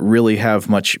statues that really have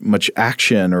much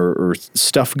action or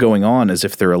stuff going on as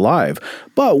if they're alive.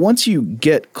 But once you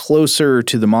get closer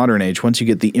to the modern age, once you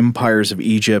get the empires of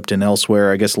Egypt and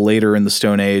elsewhere, I guess later in the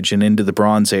Stone Age and into the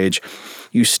Bronze Age,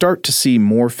 you start to see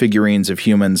more figurines of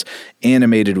humans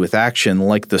animated with action,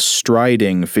 like the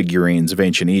striding figurines of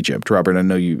ancient Egypt. Robert, I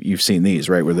know you've seen these,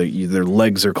 right, where their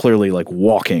legs are clearly like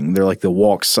walking. They're like the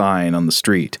walk sign on the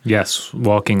street. Yes,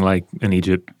 walking like an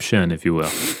Egyptian, if you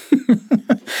will.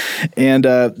 And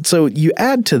so you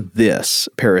add to this,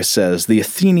 Paris says, the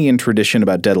Athenian tradition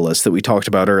about Daedalus that we talked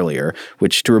about earlier,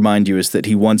 which, to remind you, is that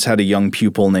he once had a young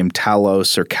pupil named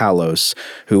Talos or Kalos,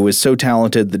 who was so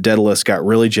talented that Daedalus got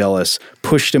really jealous,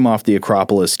 pushed him off the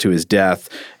Acropolis to his death,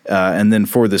 and then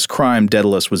for this crime,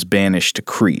 Daedalus was banished to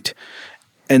Crete.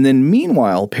 And then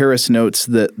meanwhile, Paris notes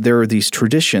that there are these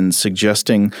traditions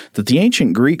suggesting that the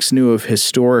ancient Greeks knew of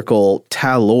historical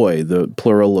taloi, the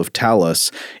plural of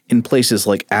Talos, in places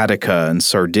like Attica and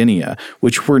Sardinia,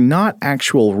 which were not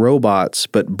actual robots,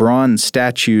 but bronze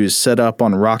statues set up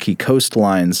on rocky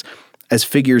coastlines as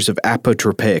figures of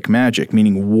apotropaic magic,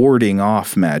 meaning warding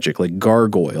off magic, like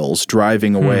gargoyles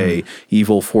driving away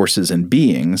evil forces and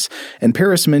beings. And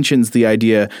Paris mentions the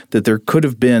idea that there could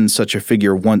have been such a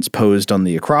figure once posed on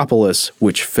the Acropolis,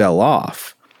 which fell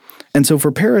off. And so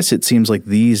for Paris, it seems like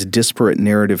these disparate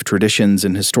narrative traditions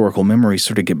and historical memories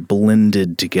sort of get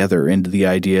blended together into the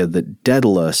idea that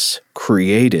Daedalus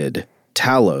created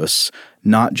Talos,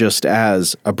 not just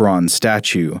as a bronze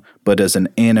statue, but as an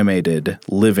animated,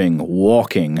 living,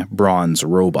 walking bronze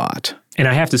robot. And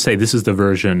I have to say, this is the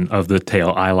version of the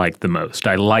tale I like the most.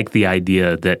 I like the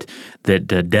idea that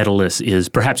Daedalus is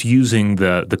perhaps using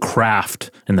the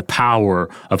craft and the power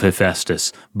of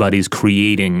Hephaestus, but he's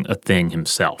creating a thing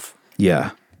himself.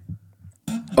 Yeah.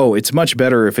 Oh, it's much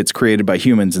better if it's created by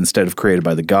humans instead of created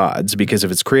by the gods, because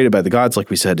if it's created by the gods,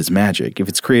 like we said, it's magic. If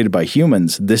it's created by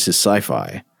humans, this is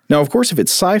sci-fi. Now, of course, if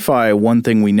it's sci-fi, one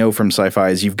thing we know from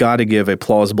sci-fi is you've got to give a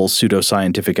plausible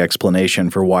pseudoscientific explanation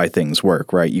for why things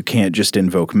work, right? You can't just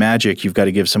invoke magic. You've got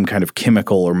to give some kind of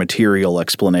chemical or material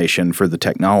explanation for the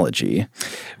technology.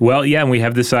 Well, yeah, and we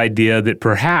have this idea that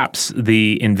perhaps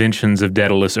the inventions of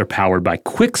Daedalus are powered by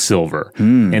quicksilver.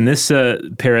 And this,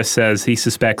 Paris says he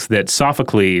suspects that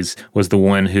Sophocles was the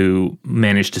one who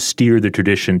managed to steer the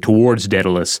tradition towards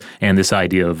Daedalus and this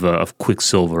idea of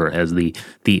quicksilver as the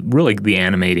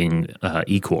animating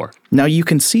ichor. Now, you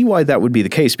can see why that would be the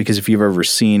case, because if you've ever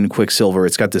seen quicksilver,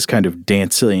 it's got this kind of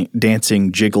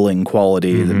dancing, jiggling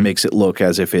quality that makes it look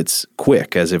as if it's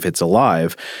quick, as if it's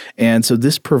alive. And so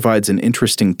this provides an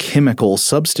interesting chemical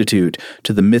substitute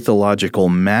to the mythological,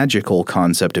 magical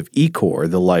concept of ichor,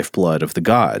 the lifeblood of the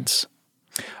gods.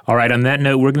 All right, on that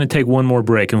note, we're going to take one more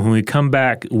break. And when we come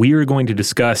back, we are going to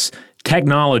discuss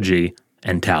technology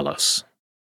and Talos.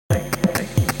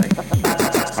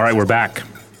 All right, we're back.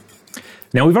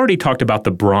 Now, we've already talked about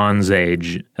the Bronze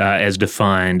Age as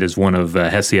defined as one of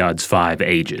Hesiod's 5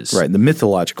 ages. Right, the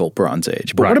mythological Bronze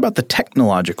Age. But what about the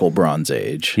technological Bronze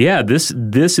Age? Yeah, this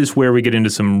is where we get into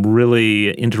some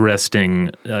really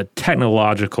interesting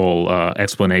technological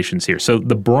explanations here. So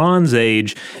the Bronze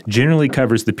Age generally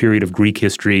covers the period of Greek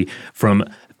history from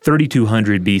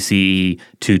 3200 BCE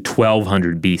to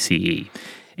 1200 BCE.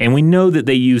 And we know that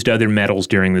they used other metals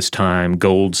during this time: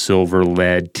 gold, silver,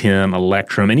 lead, tin,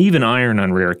 electrum, and even iron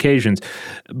on rare occasions.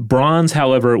 Bronze,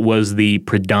 however, was the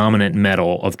predominant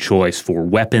metal of choice for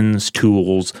weapons,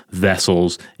 tools,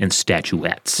 vessels, and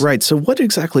statuettes. Right. So what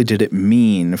exactly did it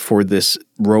mean for this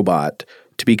robot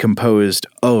to be composed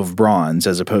of bronze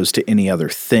as opposed to any other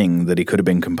thing that he could have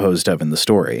been composed of in the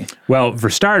story? Well, for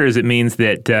starters, it means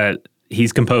that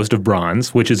he's composed of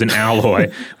bronze, which is an alloy,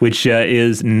 which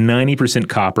is 90%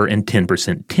 copper and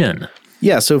 10% tin.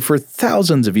 Yeah, so for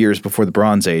thousands of years before the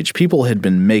Bronze Age, people had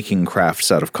been making crafts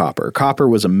out of copper. Copper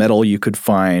was a metal you could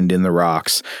find in the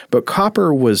rocks, but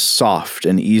copper was soft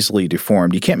and easily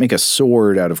deformed. You can't make a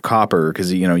sword out of copper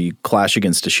because, you clash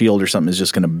against a shield or something, is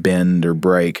just going to bend or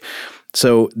break.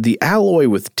 So the alloy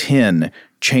with tin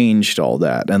changed all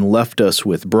that and left us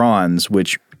with bronze,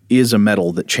 which is a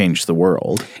metal that changed the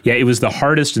world. Yeah, it was the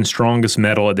hardest and strongest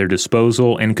metal at their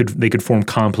disposal, and they could form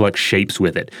complex shapes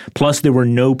with it. Plus, there were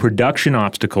no production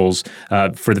obstacles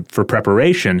for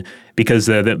preparation, because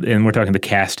and we're talking the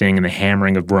casting and the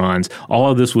hammering of bronze. All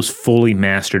of this was fully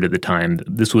mastered at the time.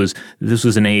 This was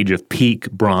an age of peak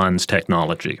bronze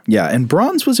technology. Yeah, and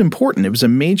bronze was important. It was a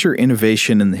major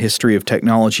innovation in the history of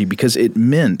technology because it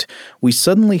meant we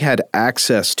suddenly had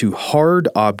access to hard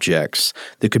objects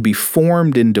that could be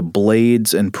formed into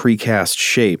blades and precast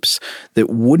shapes that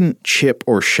wouldn't chip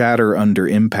or shatter under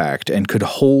impact and could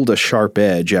hold a sharp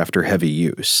edge after heavy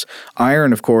use.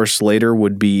 Iron, of course, later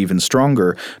would be even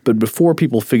stronger, but before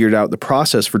people figured out the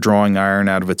process for drawing iron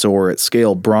out of its ore at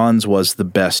scale, bronze was the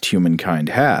best humankind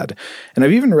had. And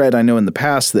I've even read, I know in the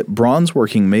past, that bronze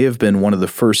working may have been one of the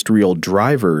first real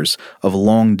drivers of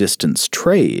long-distance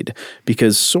trade,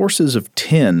 because sources of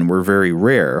tin were very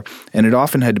rare, and it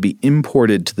often had to be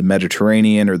imported to the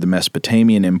Mediterranean or the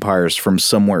Mesopotamian empires from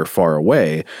somewhere far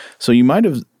away. So you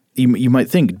might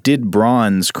think, did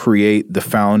bronze create the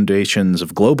foundations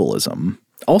of globalism?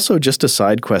 Also, just a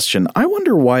side question, I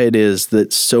wonder why it is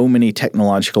that so many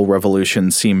technological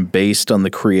revolutions seem based on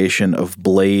the creation of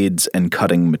blades and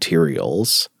cutting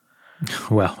materials.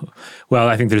 Well,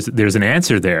 I think there's an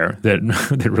answer there that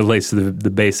relates to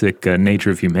the basic nature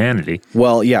of humanity.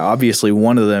 Well, yeah, obviously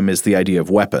one of them is the idea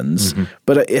of weapons,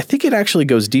 but I think it actually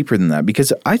goes deeper than that,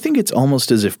 because I think it's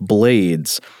almost as if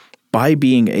blades, by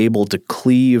being able to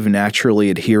cleave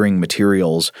naturally adhering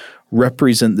materials,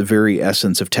 represent the very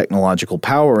essence of technological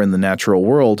power in the natural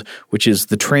world, which is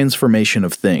the transformation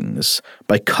of things.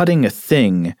 By cutting a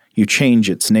thing, you change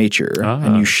its nature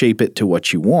and you shape it to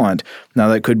what you want. Now,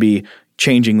 that could be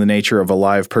changing the nature of a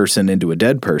live person into a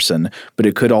dead person, but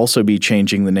it could also be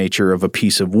changing the nature of a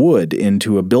piece of wood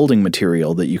into a building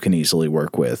material that you can easily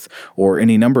work with, or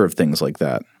any number of things like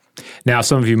that. Now,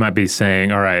 some of you might be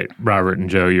saying, all right, Robert and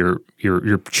Joe, you're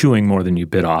chewing more than you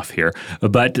bit off here.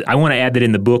 But I want to add that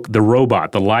in the book, The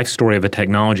Robot, The Life Story of a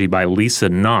Technology by Lisa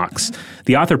Knox,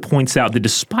 the author points out that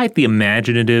despite the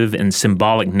imaginative and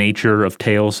symbolic nature of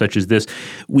tales such as this,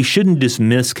 we shouldn't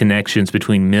dismiss connections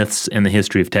between myths and the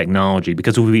history of technology,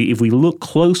 because if we look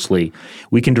closely,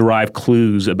 we can derive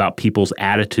clues about people's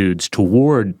attitudes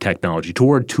toward technology,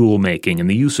 toward tool making and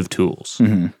the use of tools.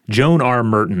 Joan R.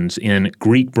 Mertens in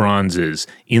Greek bronzes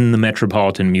in the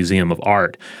Metropolitan Museum of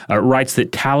Art, writes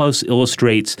that Talos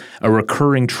illustrates a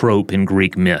recurring trope in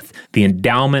Greek myth, the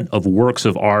endowment of works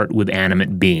of art with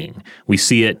animate being. We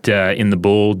see it in the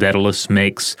bull Daedalus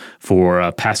makes for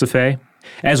Pasiphae,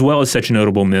 as well as such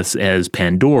notable myths as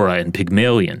Pandora and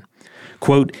Pygmalion.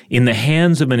 Quote, in the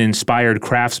hands of an inspired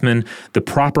craftsman, the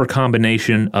proper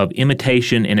combination of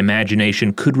imitation and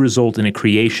imagination could result in a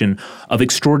creation of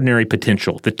extraordinary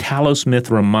potential. The Talos myth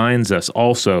reminds us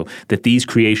also that these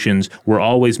creations were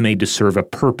always made to serve a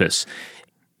purpose.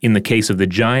 In the case of the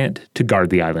giant, to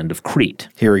guard the island of Crete.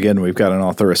 Here again, we've got an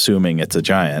author assuming it's a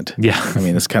giant. Yeah. I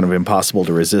mean, it's kind of impossible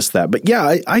to resist that. But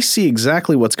yeah, I see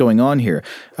exactly what's going on here.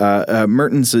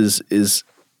 Mertens is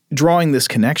drawing this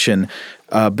connection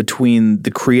between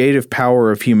the creative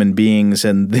power of human beings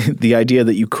and the idea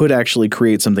that you could actually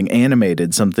create something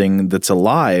animated, something that's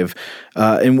alive.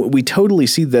 And we totally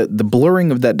see the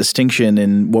blurring of that distinction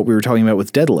in what we were talking about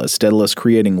with Daedalus. Daedalus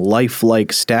creating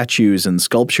lifelike statues and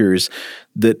sculptures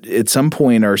that at some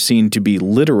point are seen to be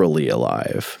literally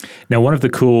alive. Now, one of the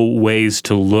cool ways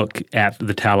to look at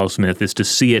the Talos myth is to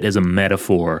see it as a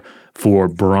metaphor for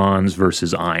bronze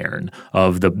versus iron,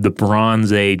 of the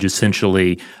Bronze Age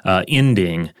essentially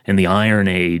ending and the Iron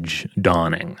Age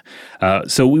dawning.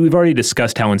 So we've already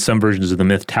discussed how in some versions of the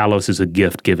myth, Talos is a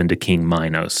gift given to King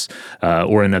Minos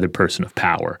or another person of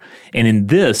power. And in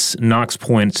this, Knox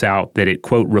points out that it,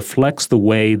 quote, reflects the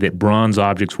way that bronze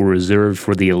objects were reserved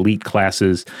for the elite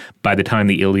classes by the time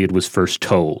the Iliad was first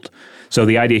told. So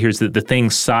the idea here is that the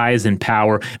thing's size and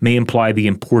power may imply the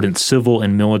important civil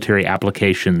and military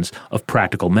applications of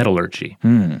practical metallurgy.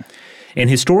 And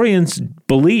historians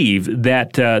believe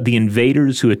that the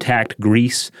invaders who attacked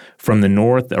Greece from the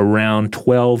north around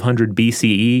 1200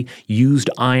 BCE used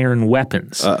iron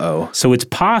weapons. So it's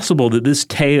possible that this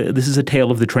is a tale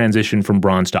of the transition from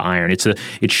bronze to iron.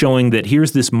 It's showing that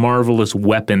here's this marvelous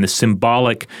weapon, the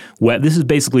symbolic this is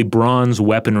basically bronze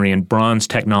weaponry and bronze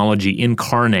technology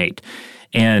incarnate.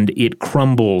 And it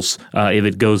crumbles if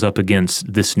it goes up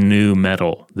against this new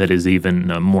metal that is even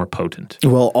more potent.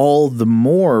 Well, all the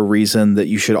more reason that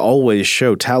you should always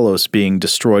show Talos being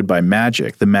destroyed by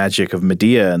magic, the magic of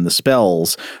Medea and the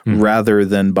spells, rather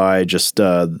than by just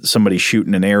somebody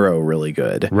shooting an arrow really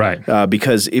good. Right.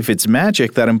 Because if it's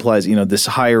magic, that implies, this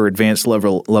higher advanced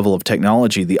level of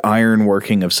technology, the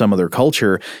ironworking of some other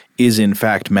culture is in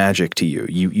fact magic to you.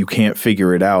 You can't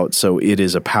figure it out, so it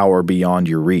is a power beyond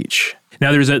your reach.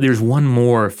 Now, there's one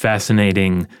more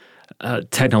fascinating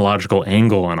technological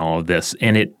angle on all of this,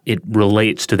 and it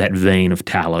relates to that vein of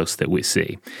Talos that we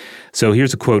see. So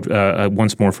here's a quote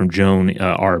once more from Joan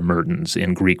R. Mertens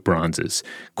in Greek Bronzes.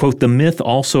 Quote, the myth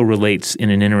also relates in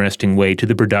an interesting way to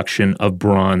the production of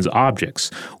bronze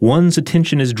objects. One's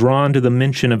attention is drawn to the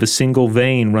mention of a single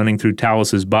vein running through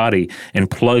Talos's body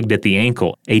and plugged at the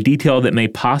ankle, a detail that may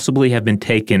possibly have been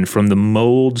taken from the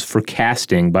molds for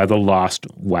casting by the lost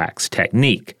wax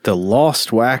technique. The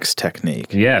lost wax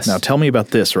technique. Yes. Now tell me about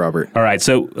this, Robert. All right.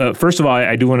 So first of all,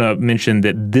 I do want to mention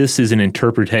that this is an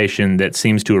interpretation that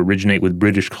seems to originate with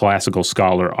British classical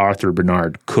scholar Arthur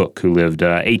Bernard Cook, who lived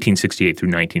 1868 through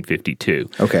 1952.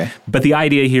 Okay. But the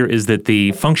idea here is that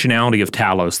the functionality of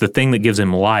Talos, the thing that gives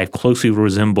him life, closely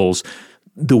resembles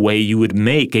the way you would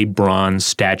make a bronze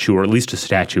statue, or at least a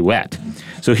statuette.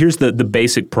 So here's the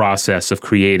basic process of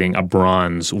creating a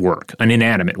bronze work, an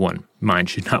inanimate one,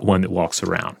 mind you, not one that walks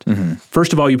around. Mm-hmm.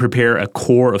 First of all, you prepare a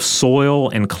core of soil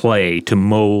and clay to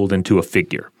mold into a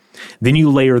figure. Then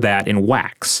you layer that in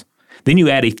wax. Then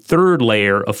you add a third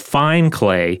layer of fine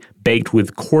clay baked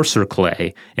with coarser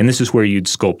clay, and this is where you'd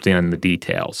sculpt in the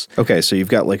details. Okay, so you've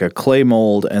got like a clay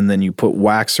mold, and then you put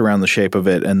wax around the shape of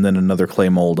it, and then another clay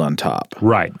mold on top.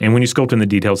 Right, and when you sculpt in the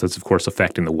details, that's of course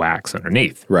affecting the wax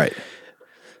underneath. Right.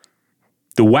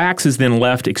 The wax is then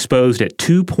left exposed at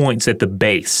 2 points at the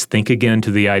base. Think again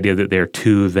to the idea that there are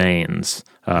two veins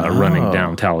running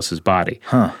down Talos's body.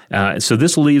 So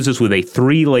this leaves us with a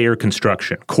 3-layer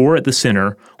construction: core at the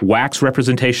center, wax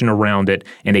representation around it,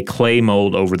 and a clay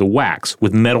mold over the wax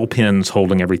with metal pins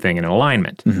holding everything in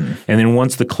alignment. Mm-hmm. And then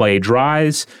once the clay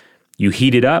dries, you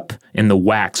heat it up, and the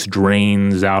wax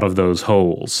drains out of those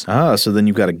holes. So then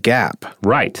you've got a gap.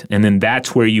 Right, and then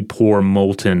that's where you pour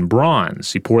molten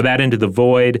bronze. You pour that into the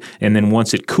void, and then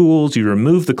once it cools, you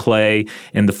remove the clay,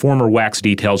 and the former wax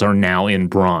details are now in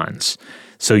bronze.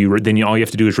 So all you have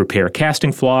to do is repair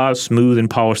casting flaws, smooth and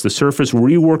polish the surface,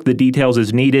 rework the details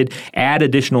as needed, add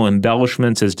additional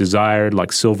embellishments as desired,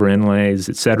 like silver inlays,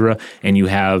 etc., and you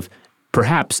have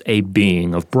perhaps a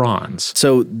being of bronze.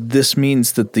 So this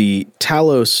means that the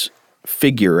Talos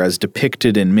figure as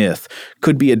depicted in myth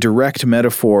could be a direct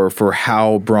metaphor for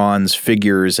how bronze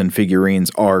figures and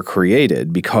figurines are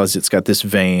created because it's got this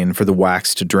vein for the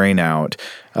wax to drain out.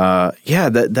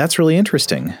 That's really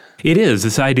interesting. It is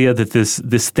this idea that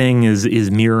this thing is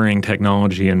mirroring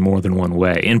technology in more than one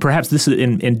way, and perhaps this is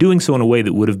in doing so in a way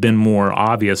that would have been more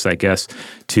obvious, I guess,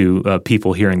 to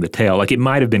people hearing the tale. Like it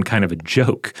might have been kind of a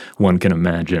joke, one can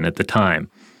imagine at the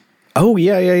time. Oh,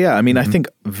 yeah. I mean, I think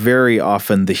very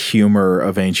often the humor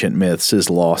of ancient myths is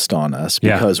lost on us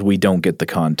because we don't get the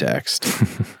context.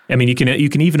 I mean, you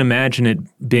can even imagine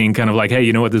it being kind of like, hey,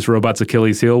 you know what this robot's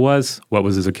Achilles heel was? What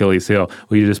was his Achilles heel?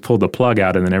 Well, you just pulled the plug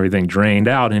out and then everything drained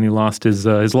out and he lost his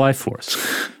life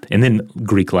force. And then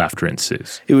Greek laughter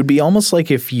ensues. It would be almost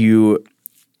like if you,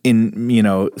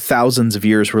 in thousands of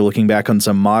years, we're looking back on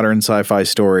some modern sci-fi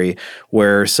story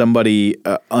where somebody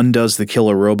undoes the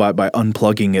killer robot by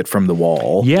unplugging it from the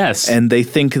wall. Yes. And they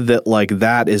think that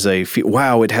that is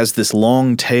wow, it has this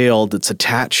long tail that's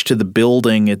attached to the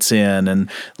building it's in, and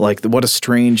what a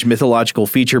strange mythological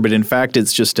feature, but in fact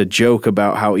it's just a joke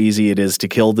about how easy it is to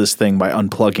kill this thing by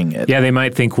unplugging it. Yeah, they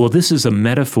might think, well, this is a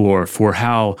metaphor for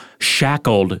how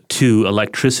shackled to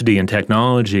electricity and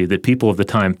technology that people of the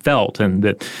time felt, and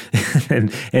that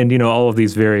and all of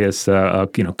these various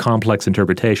complex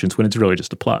interpretations when it's really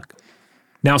just a plug.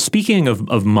 Now, speaking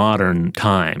of modern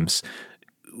times,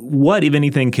 what, if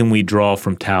anything, can we draw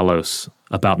from Talos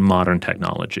about modern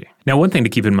technology? Now, one thing to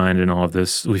keep in mind in all of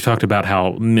this, we've talked about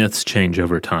how myths change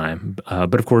over time,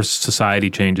 but of course society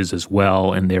changes as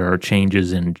well, and there are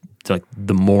changes in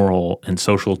the moral and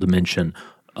social dimension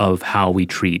of how we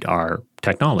treat our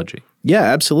technology. Yeah,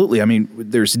 absolutely. I mean,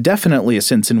 there's definitely a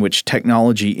sense in which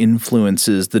technology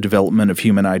influences the development of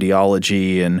human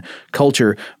ideology and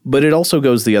culture, but it also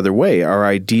goes the other way. Our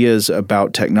ideas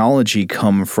about technology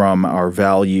come from our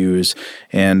values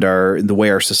and the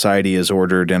way our society is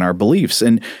ordered and our beliefs.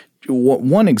 And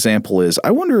one example is,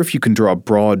 I wonder if you can draw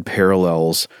broad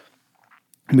parallels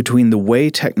between the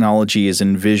way technology is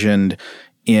envisioned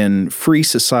in free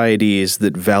societies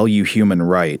that value human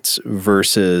rights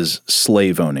versus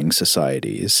slave-owning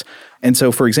societies. And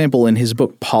so, for example, in his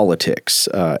book Politics,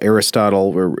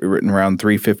 Aristotle, written around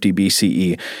 350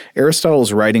 BCE, Aristotle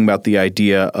is writing about the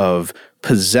idea of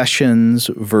possessions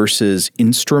versus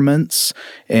instruments,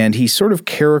 and he sort of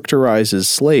characterizes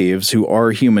slaves, who are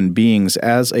human beings,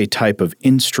 as a type of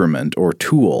instrument or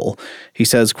tool. He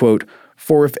says, quote,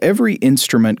 "For if every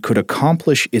instrument could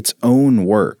accomplish its own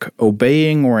work,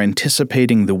 obeying or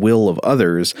anticipating the will of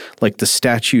others, like the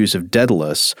statues of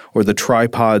Daedalus or the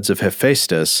tripods of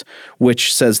Hephaestus,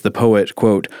 which, says the poet,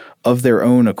 quote, of their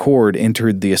own accord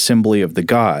entered the assembly of the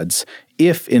gods,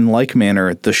 if, in like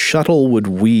manner, the shuttle would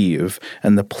weave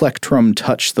and the plectrum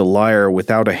touch the lyre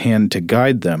without a hand to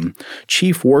guide them,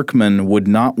 chief workmen would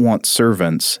not want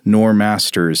servants, nor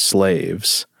masters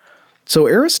slaves." So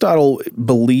Aristotle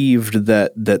believed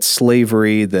that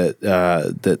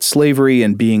slavery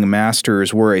and being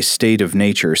masters were a state of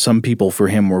nature. Some people for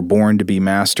him were born to be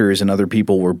masters and other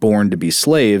people were born to be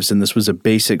slaves, and this was a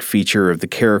basic feature of the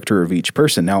character of each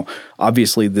person. Now,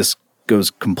 obviously, this goes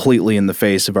completely in the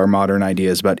face of our modern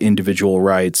ideas about individual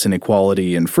rights and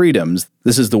equality and freedoms.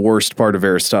 This is the worst part of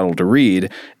Aristotle to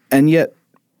read, and yet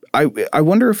I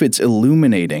wonder if it's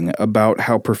illuminating about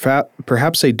how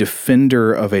perhaps a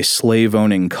defender of a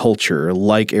slave-owning culture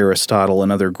like Aristotle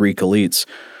and other Greek elites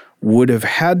would have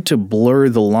had to blur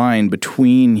the line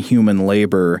between human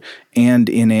labor and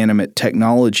inanimate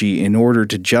technology in order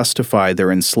to justify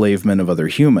their enslavement of other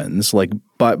humans.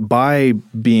 But by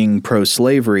being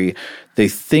pro-slavery, they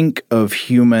think of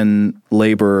human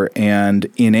labor and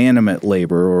inanimate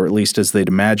labor, or at least as they'd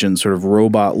imagine sort of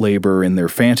robot labor in their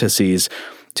fantasies,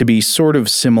 to be sort of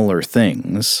similar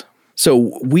things.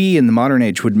 So we in the modern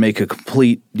age would make a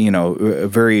complete, a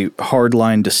very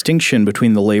hard-line distinction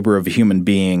between the labor of a human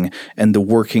being and the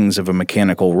workings of a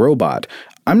mechanical robot.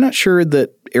 I'm not sure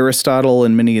that Aristotle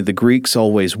and many of the Greeks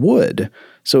always would.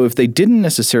 So if they didn't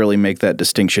necessarily make that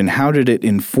distinction, how did it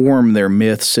inform their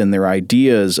myths and their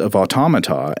ideas of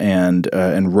automata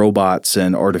and robots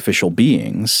and artificial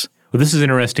beings? Well, this is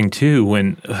interesting too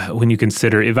when you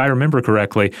consider, if I remember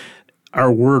correctly, our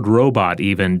word robot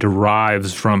even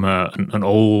derives from an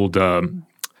old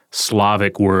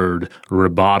Slavic word,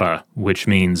 rabata, which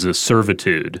means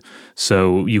servitude.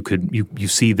 So you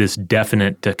see this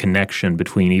definite connection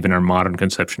between even our modern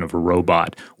conception of a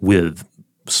robot with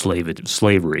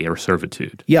slavery or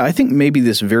servitude. Yeah, I think maybe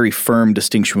this very firm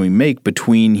distinction we make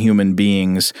between human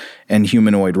beings and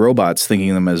humanoid robots, thinking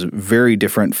of them as very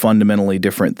different, fundamentally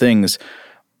different things,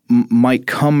 might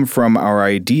come from our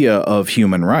idea of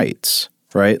human rights.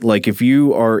 right? Like if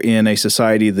you are in a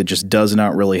society that just does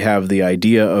not really have the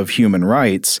idea of human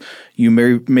rights, you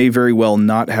may very well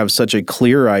not have such a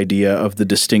clear idea of the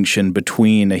distinction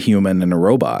between a human and a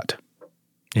robot.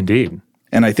 Indeed.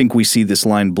 And I think we see this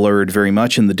line blurred very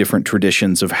much in the different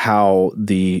traditions of how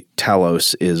the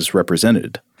Talos is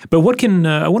represented. But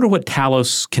I wonder what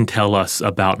Talos can tell us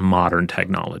about modern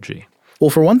technology. Well,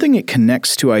 for one thing, it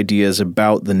connects to ideas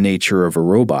about the nature of a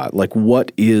robot. Like,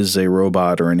 what is a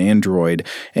robot or an android?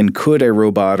 And could a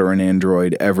robot or an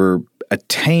android ever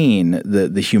attain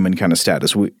the human kind of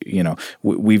status?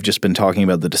 We've just been talking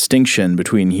about the distinction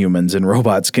between humans and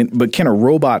robots. But can a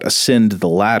robot ascend the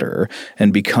ladder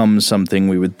and become something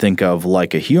we would think of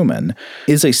like a human?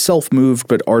 Is a self-moved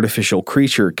but artificial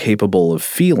creature capable of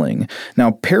feeling?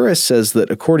 Now, Paris says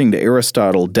that according to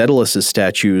Aristotle, Daedalus'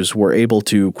 statues were able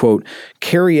to, quote,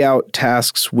 carry out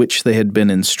tasks which they had been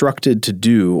instructed to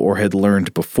do or had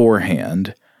learned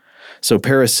beforehand. So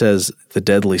Paris says the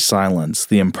deadly silence,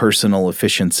 the impersonal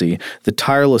efficiency, the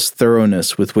tireless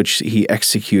thoroughness with which he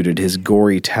executed his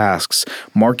gory tasks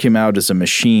mark him out as a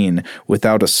machine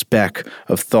without a speck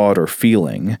of thought or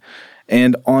feeling.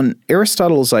 And on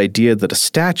Aristotle's idea that a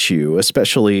statue,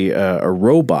 especially a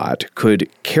robot, could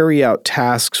carry out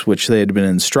tasks which they had been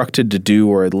instructed to do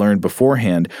or had learned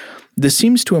beforehand, this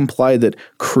seems to imply that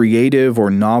creative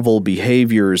or novel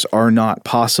behaviors are not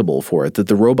possible for it, that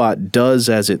the robot does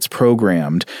as it's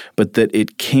programmed, but that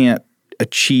it can't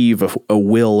achieve a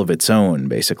will of its own,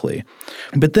 basically.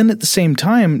 But then at the same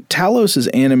time, Talos is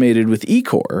animated with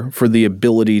ichor for the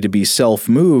ability to be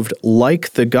self-moved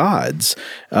like the gods.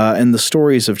 And the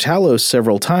stories of Talos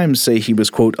several times say he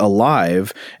was, quote,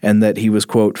 alive, and that he was,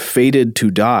 quote, fated to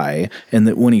die, and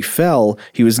that when he fell,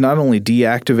 he was not only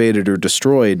deactivated or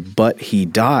destroyed, but he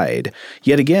died.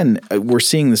 Yet again, we're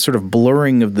seeing this sort of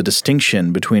blurring of the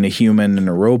distinction between a human and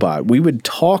a robot. We would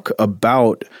talk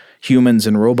about humans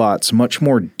and robots much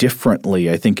more differently,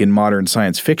 I think, in modern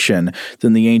science fiction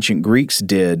than the ancient Greeks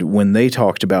did when they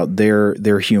talked about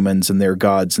their humans and their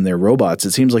gods and their robots.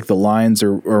 It seems like the lines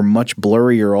are much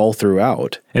blurrier all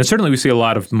throughout. And certainly we see a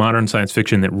lot of modern science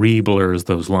fiction that re-blurs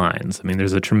those lines. I mean,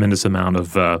 there's a tremendous amount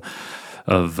of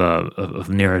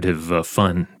narrative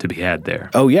fun to be had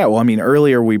there. Oh, yeah. Well, I mean,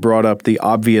 earlier we brought up the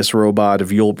obvious robot of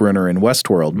Yul Brynner in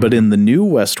Westworld, but in the new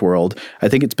Westworld, I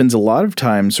think it spends a lot of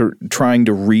time sort of trying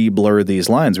to re-blur these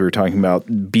lines. We were talking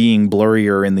about being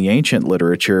blurrier in the ancient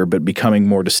literature, but becoming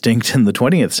more distinct in the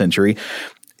 20th century.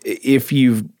 If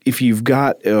you've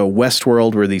got a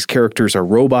Westworld where these characters are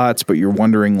robots, but you're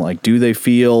wondering, like, do they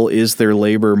feel? Is their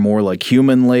labor more like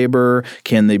human labor?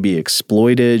 Can they be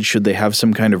exploited? Should they have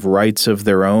some kind of rights of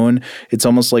their own? It's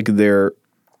almost like we're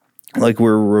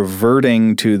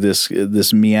reverting to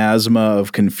this miasma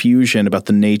of confusion about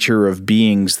the nature of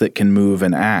beings that can move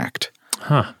and act.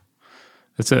 Huh.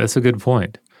 That's a good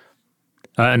point.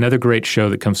 Another great show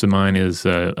that comes to mind is,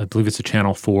 I believe it's a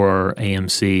Channel 4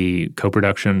 AMC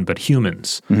co-production, but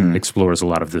Humans explores a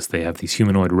lot of this. They have these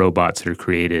humanoid robots that are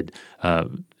created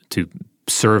to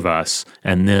serve us,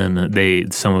 and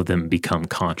then some of them become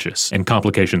conscious, and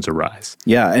complications arise.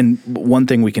 Yeah, and one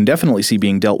thing we can definitely see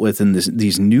being dealt with in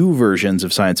these new versions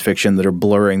of science fiction that are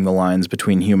blurring the lines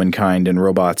between humankind and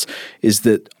robots is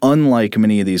that, unlike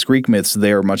many of these Greek myths,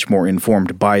 they are much more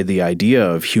informed by the idea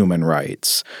of human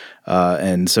rights.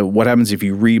 And so what happens if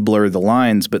you re-blur the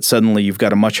lines, but suddenly you've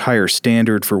got a much higher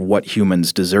standard for what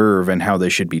humans deserve and how they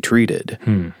should be treated?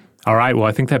 All right. Well,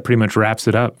 I think that pretty much wraps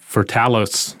it up for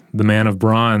Talos, the Man of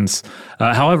Bronze.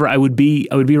 However, I would be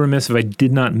remiss if I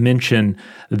did not mention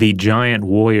the giant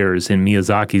warriors in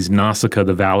Miyazaki's Nausicaa,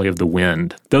 the Valley of the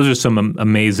Wind. Those are some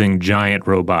amazing giant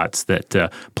robots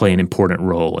that play an important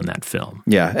role in that film.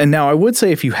 Yeah. And now I would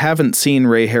say if you haven't seen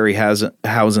Ray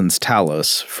Harryhausen's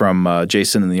Talos from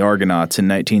Jason and the Argonauts in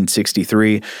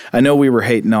 1963, I know we were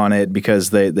hating on it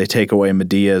because they take away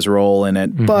Medea's role in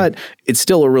it, but it's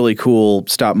still a really cool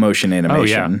stop-motion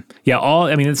animation. Oh, yeah.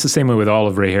 Yeah, it's the same way with all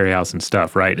of Ray Harryhausen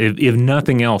stuff, right? If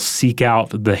nothing else, seek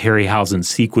out the Harryhausen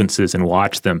sequences and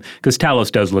watch them, because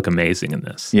Talos does look amazing in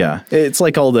this. Yeah. It's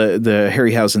like all the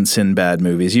Harryhausen Sinbad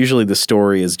movies. Usually the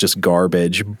story is just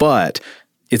garbage, but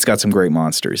it's got some great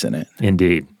monsters in it.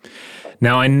 Indeed.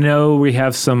 Now, I know we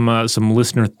have some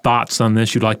listener thoughts on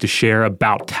this you'd like to share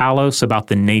about Talos, about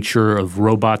the nature of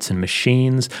robots and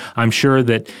machines. I'm sure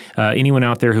that anyone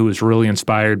out there who is really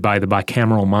inspired by the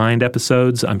Bicameral Mind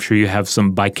episodes, I'm sure you have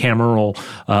some bicameral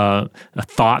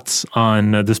thoughts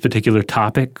on this particular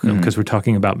topic, because we're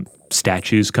talking about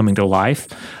statues coming to life.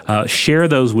 Share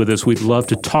those with us. We'd love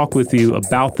to talk with you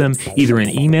about them, either in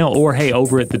email or, hey,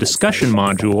 over at the discussion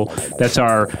module. That's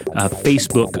our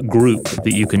Facebook group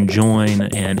that you can join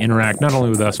and interact not only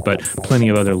with us, but plenty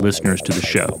of other listeners to the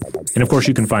show. And of course,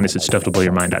 you can find us at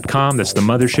StuffToBlowYourMind.com. That's the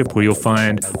mothership where you'll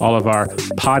find all of our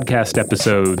podcast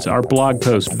episodes, our blog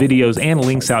posts, videos, and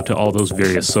links out to all those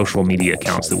various social media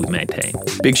accounts that we maintain.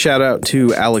 Big shout out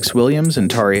to Alex Williams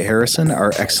and Tari Harrison,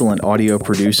 our excellent audio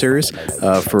producers,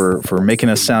 for making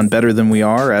us sound better than we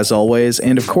are, as always.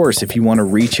 And of course, if you want to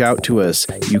reach out to us,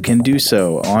 you can do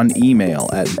so on email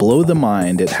at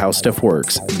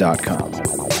blowthemind@howstuffworks.com.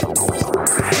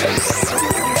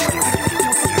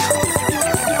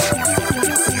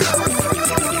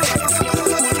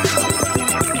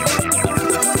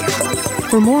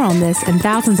 For more on this and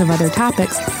thousands of other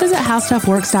topics, visit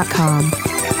howstuffworks.com.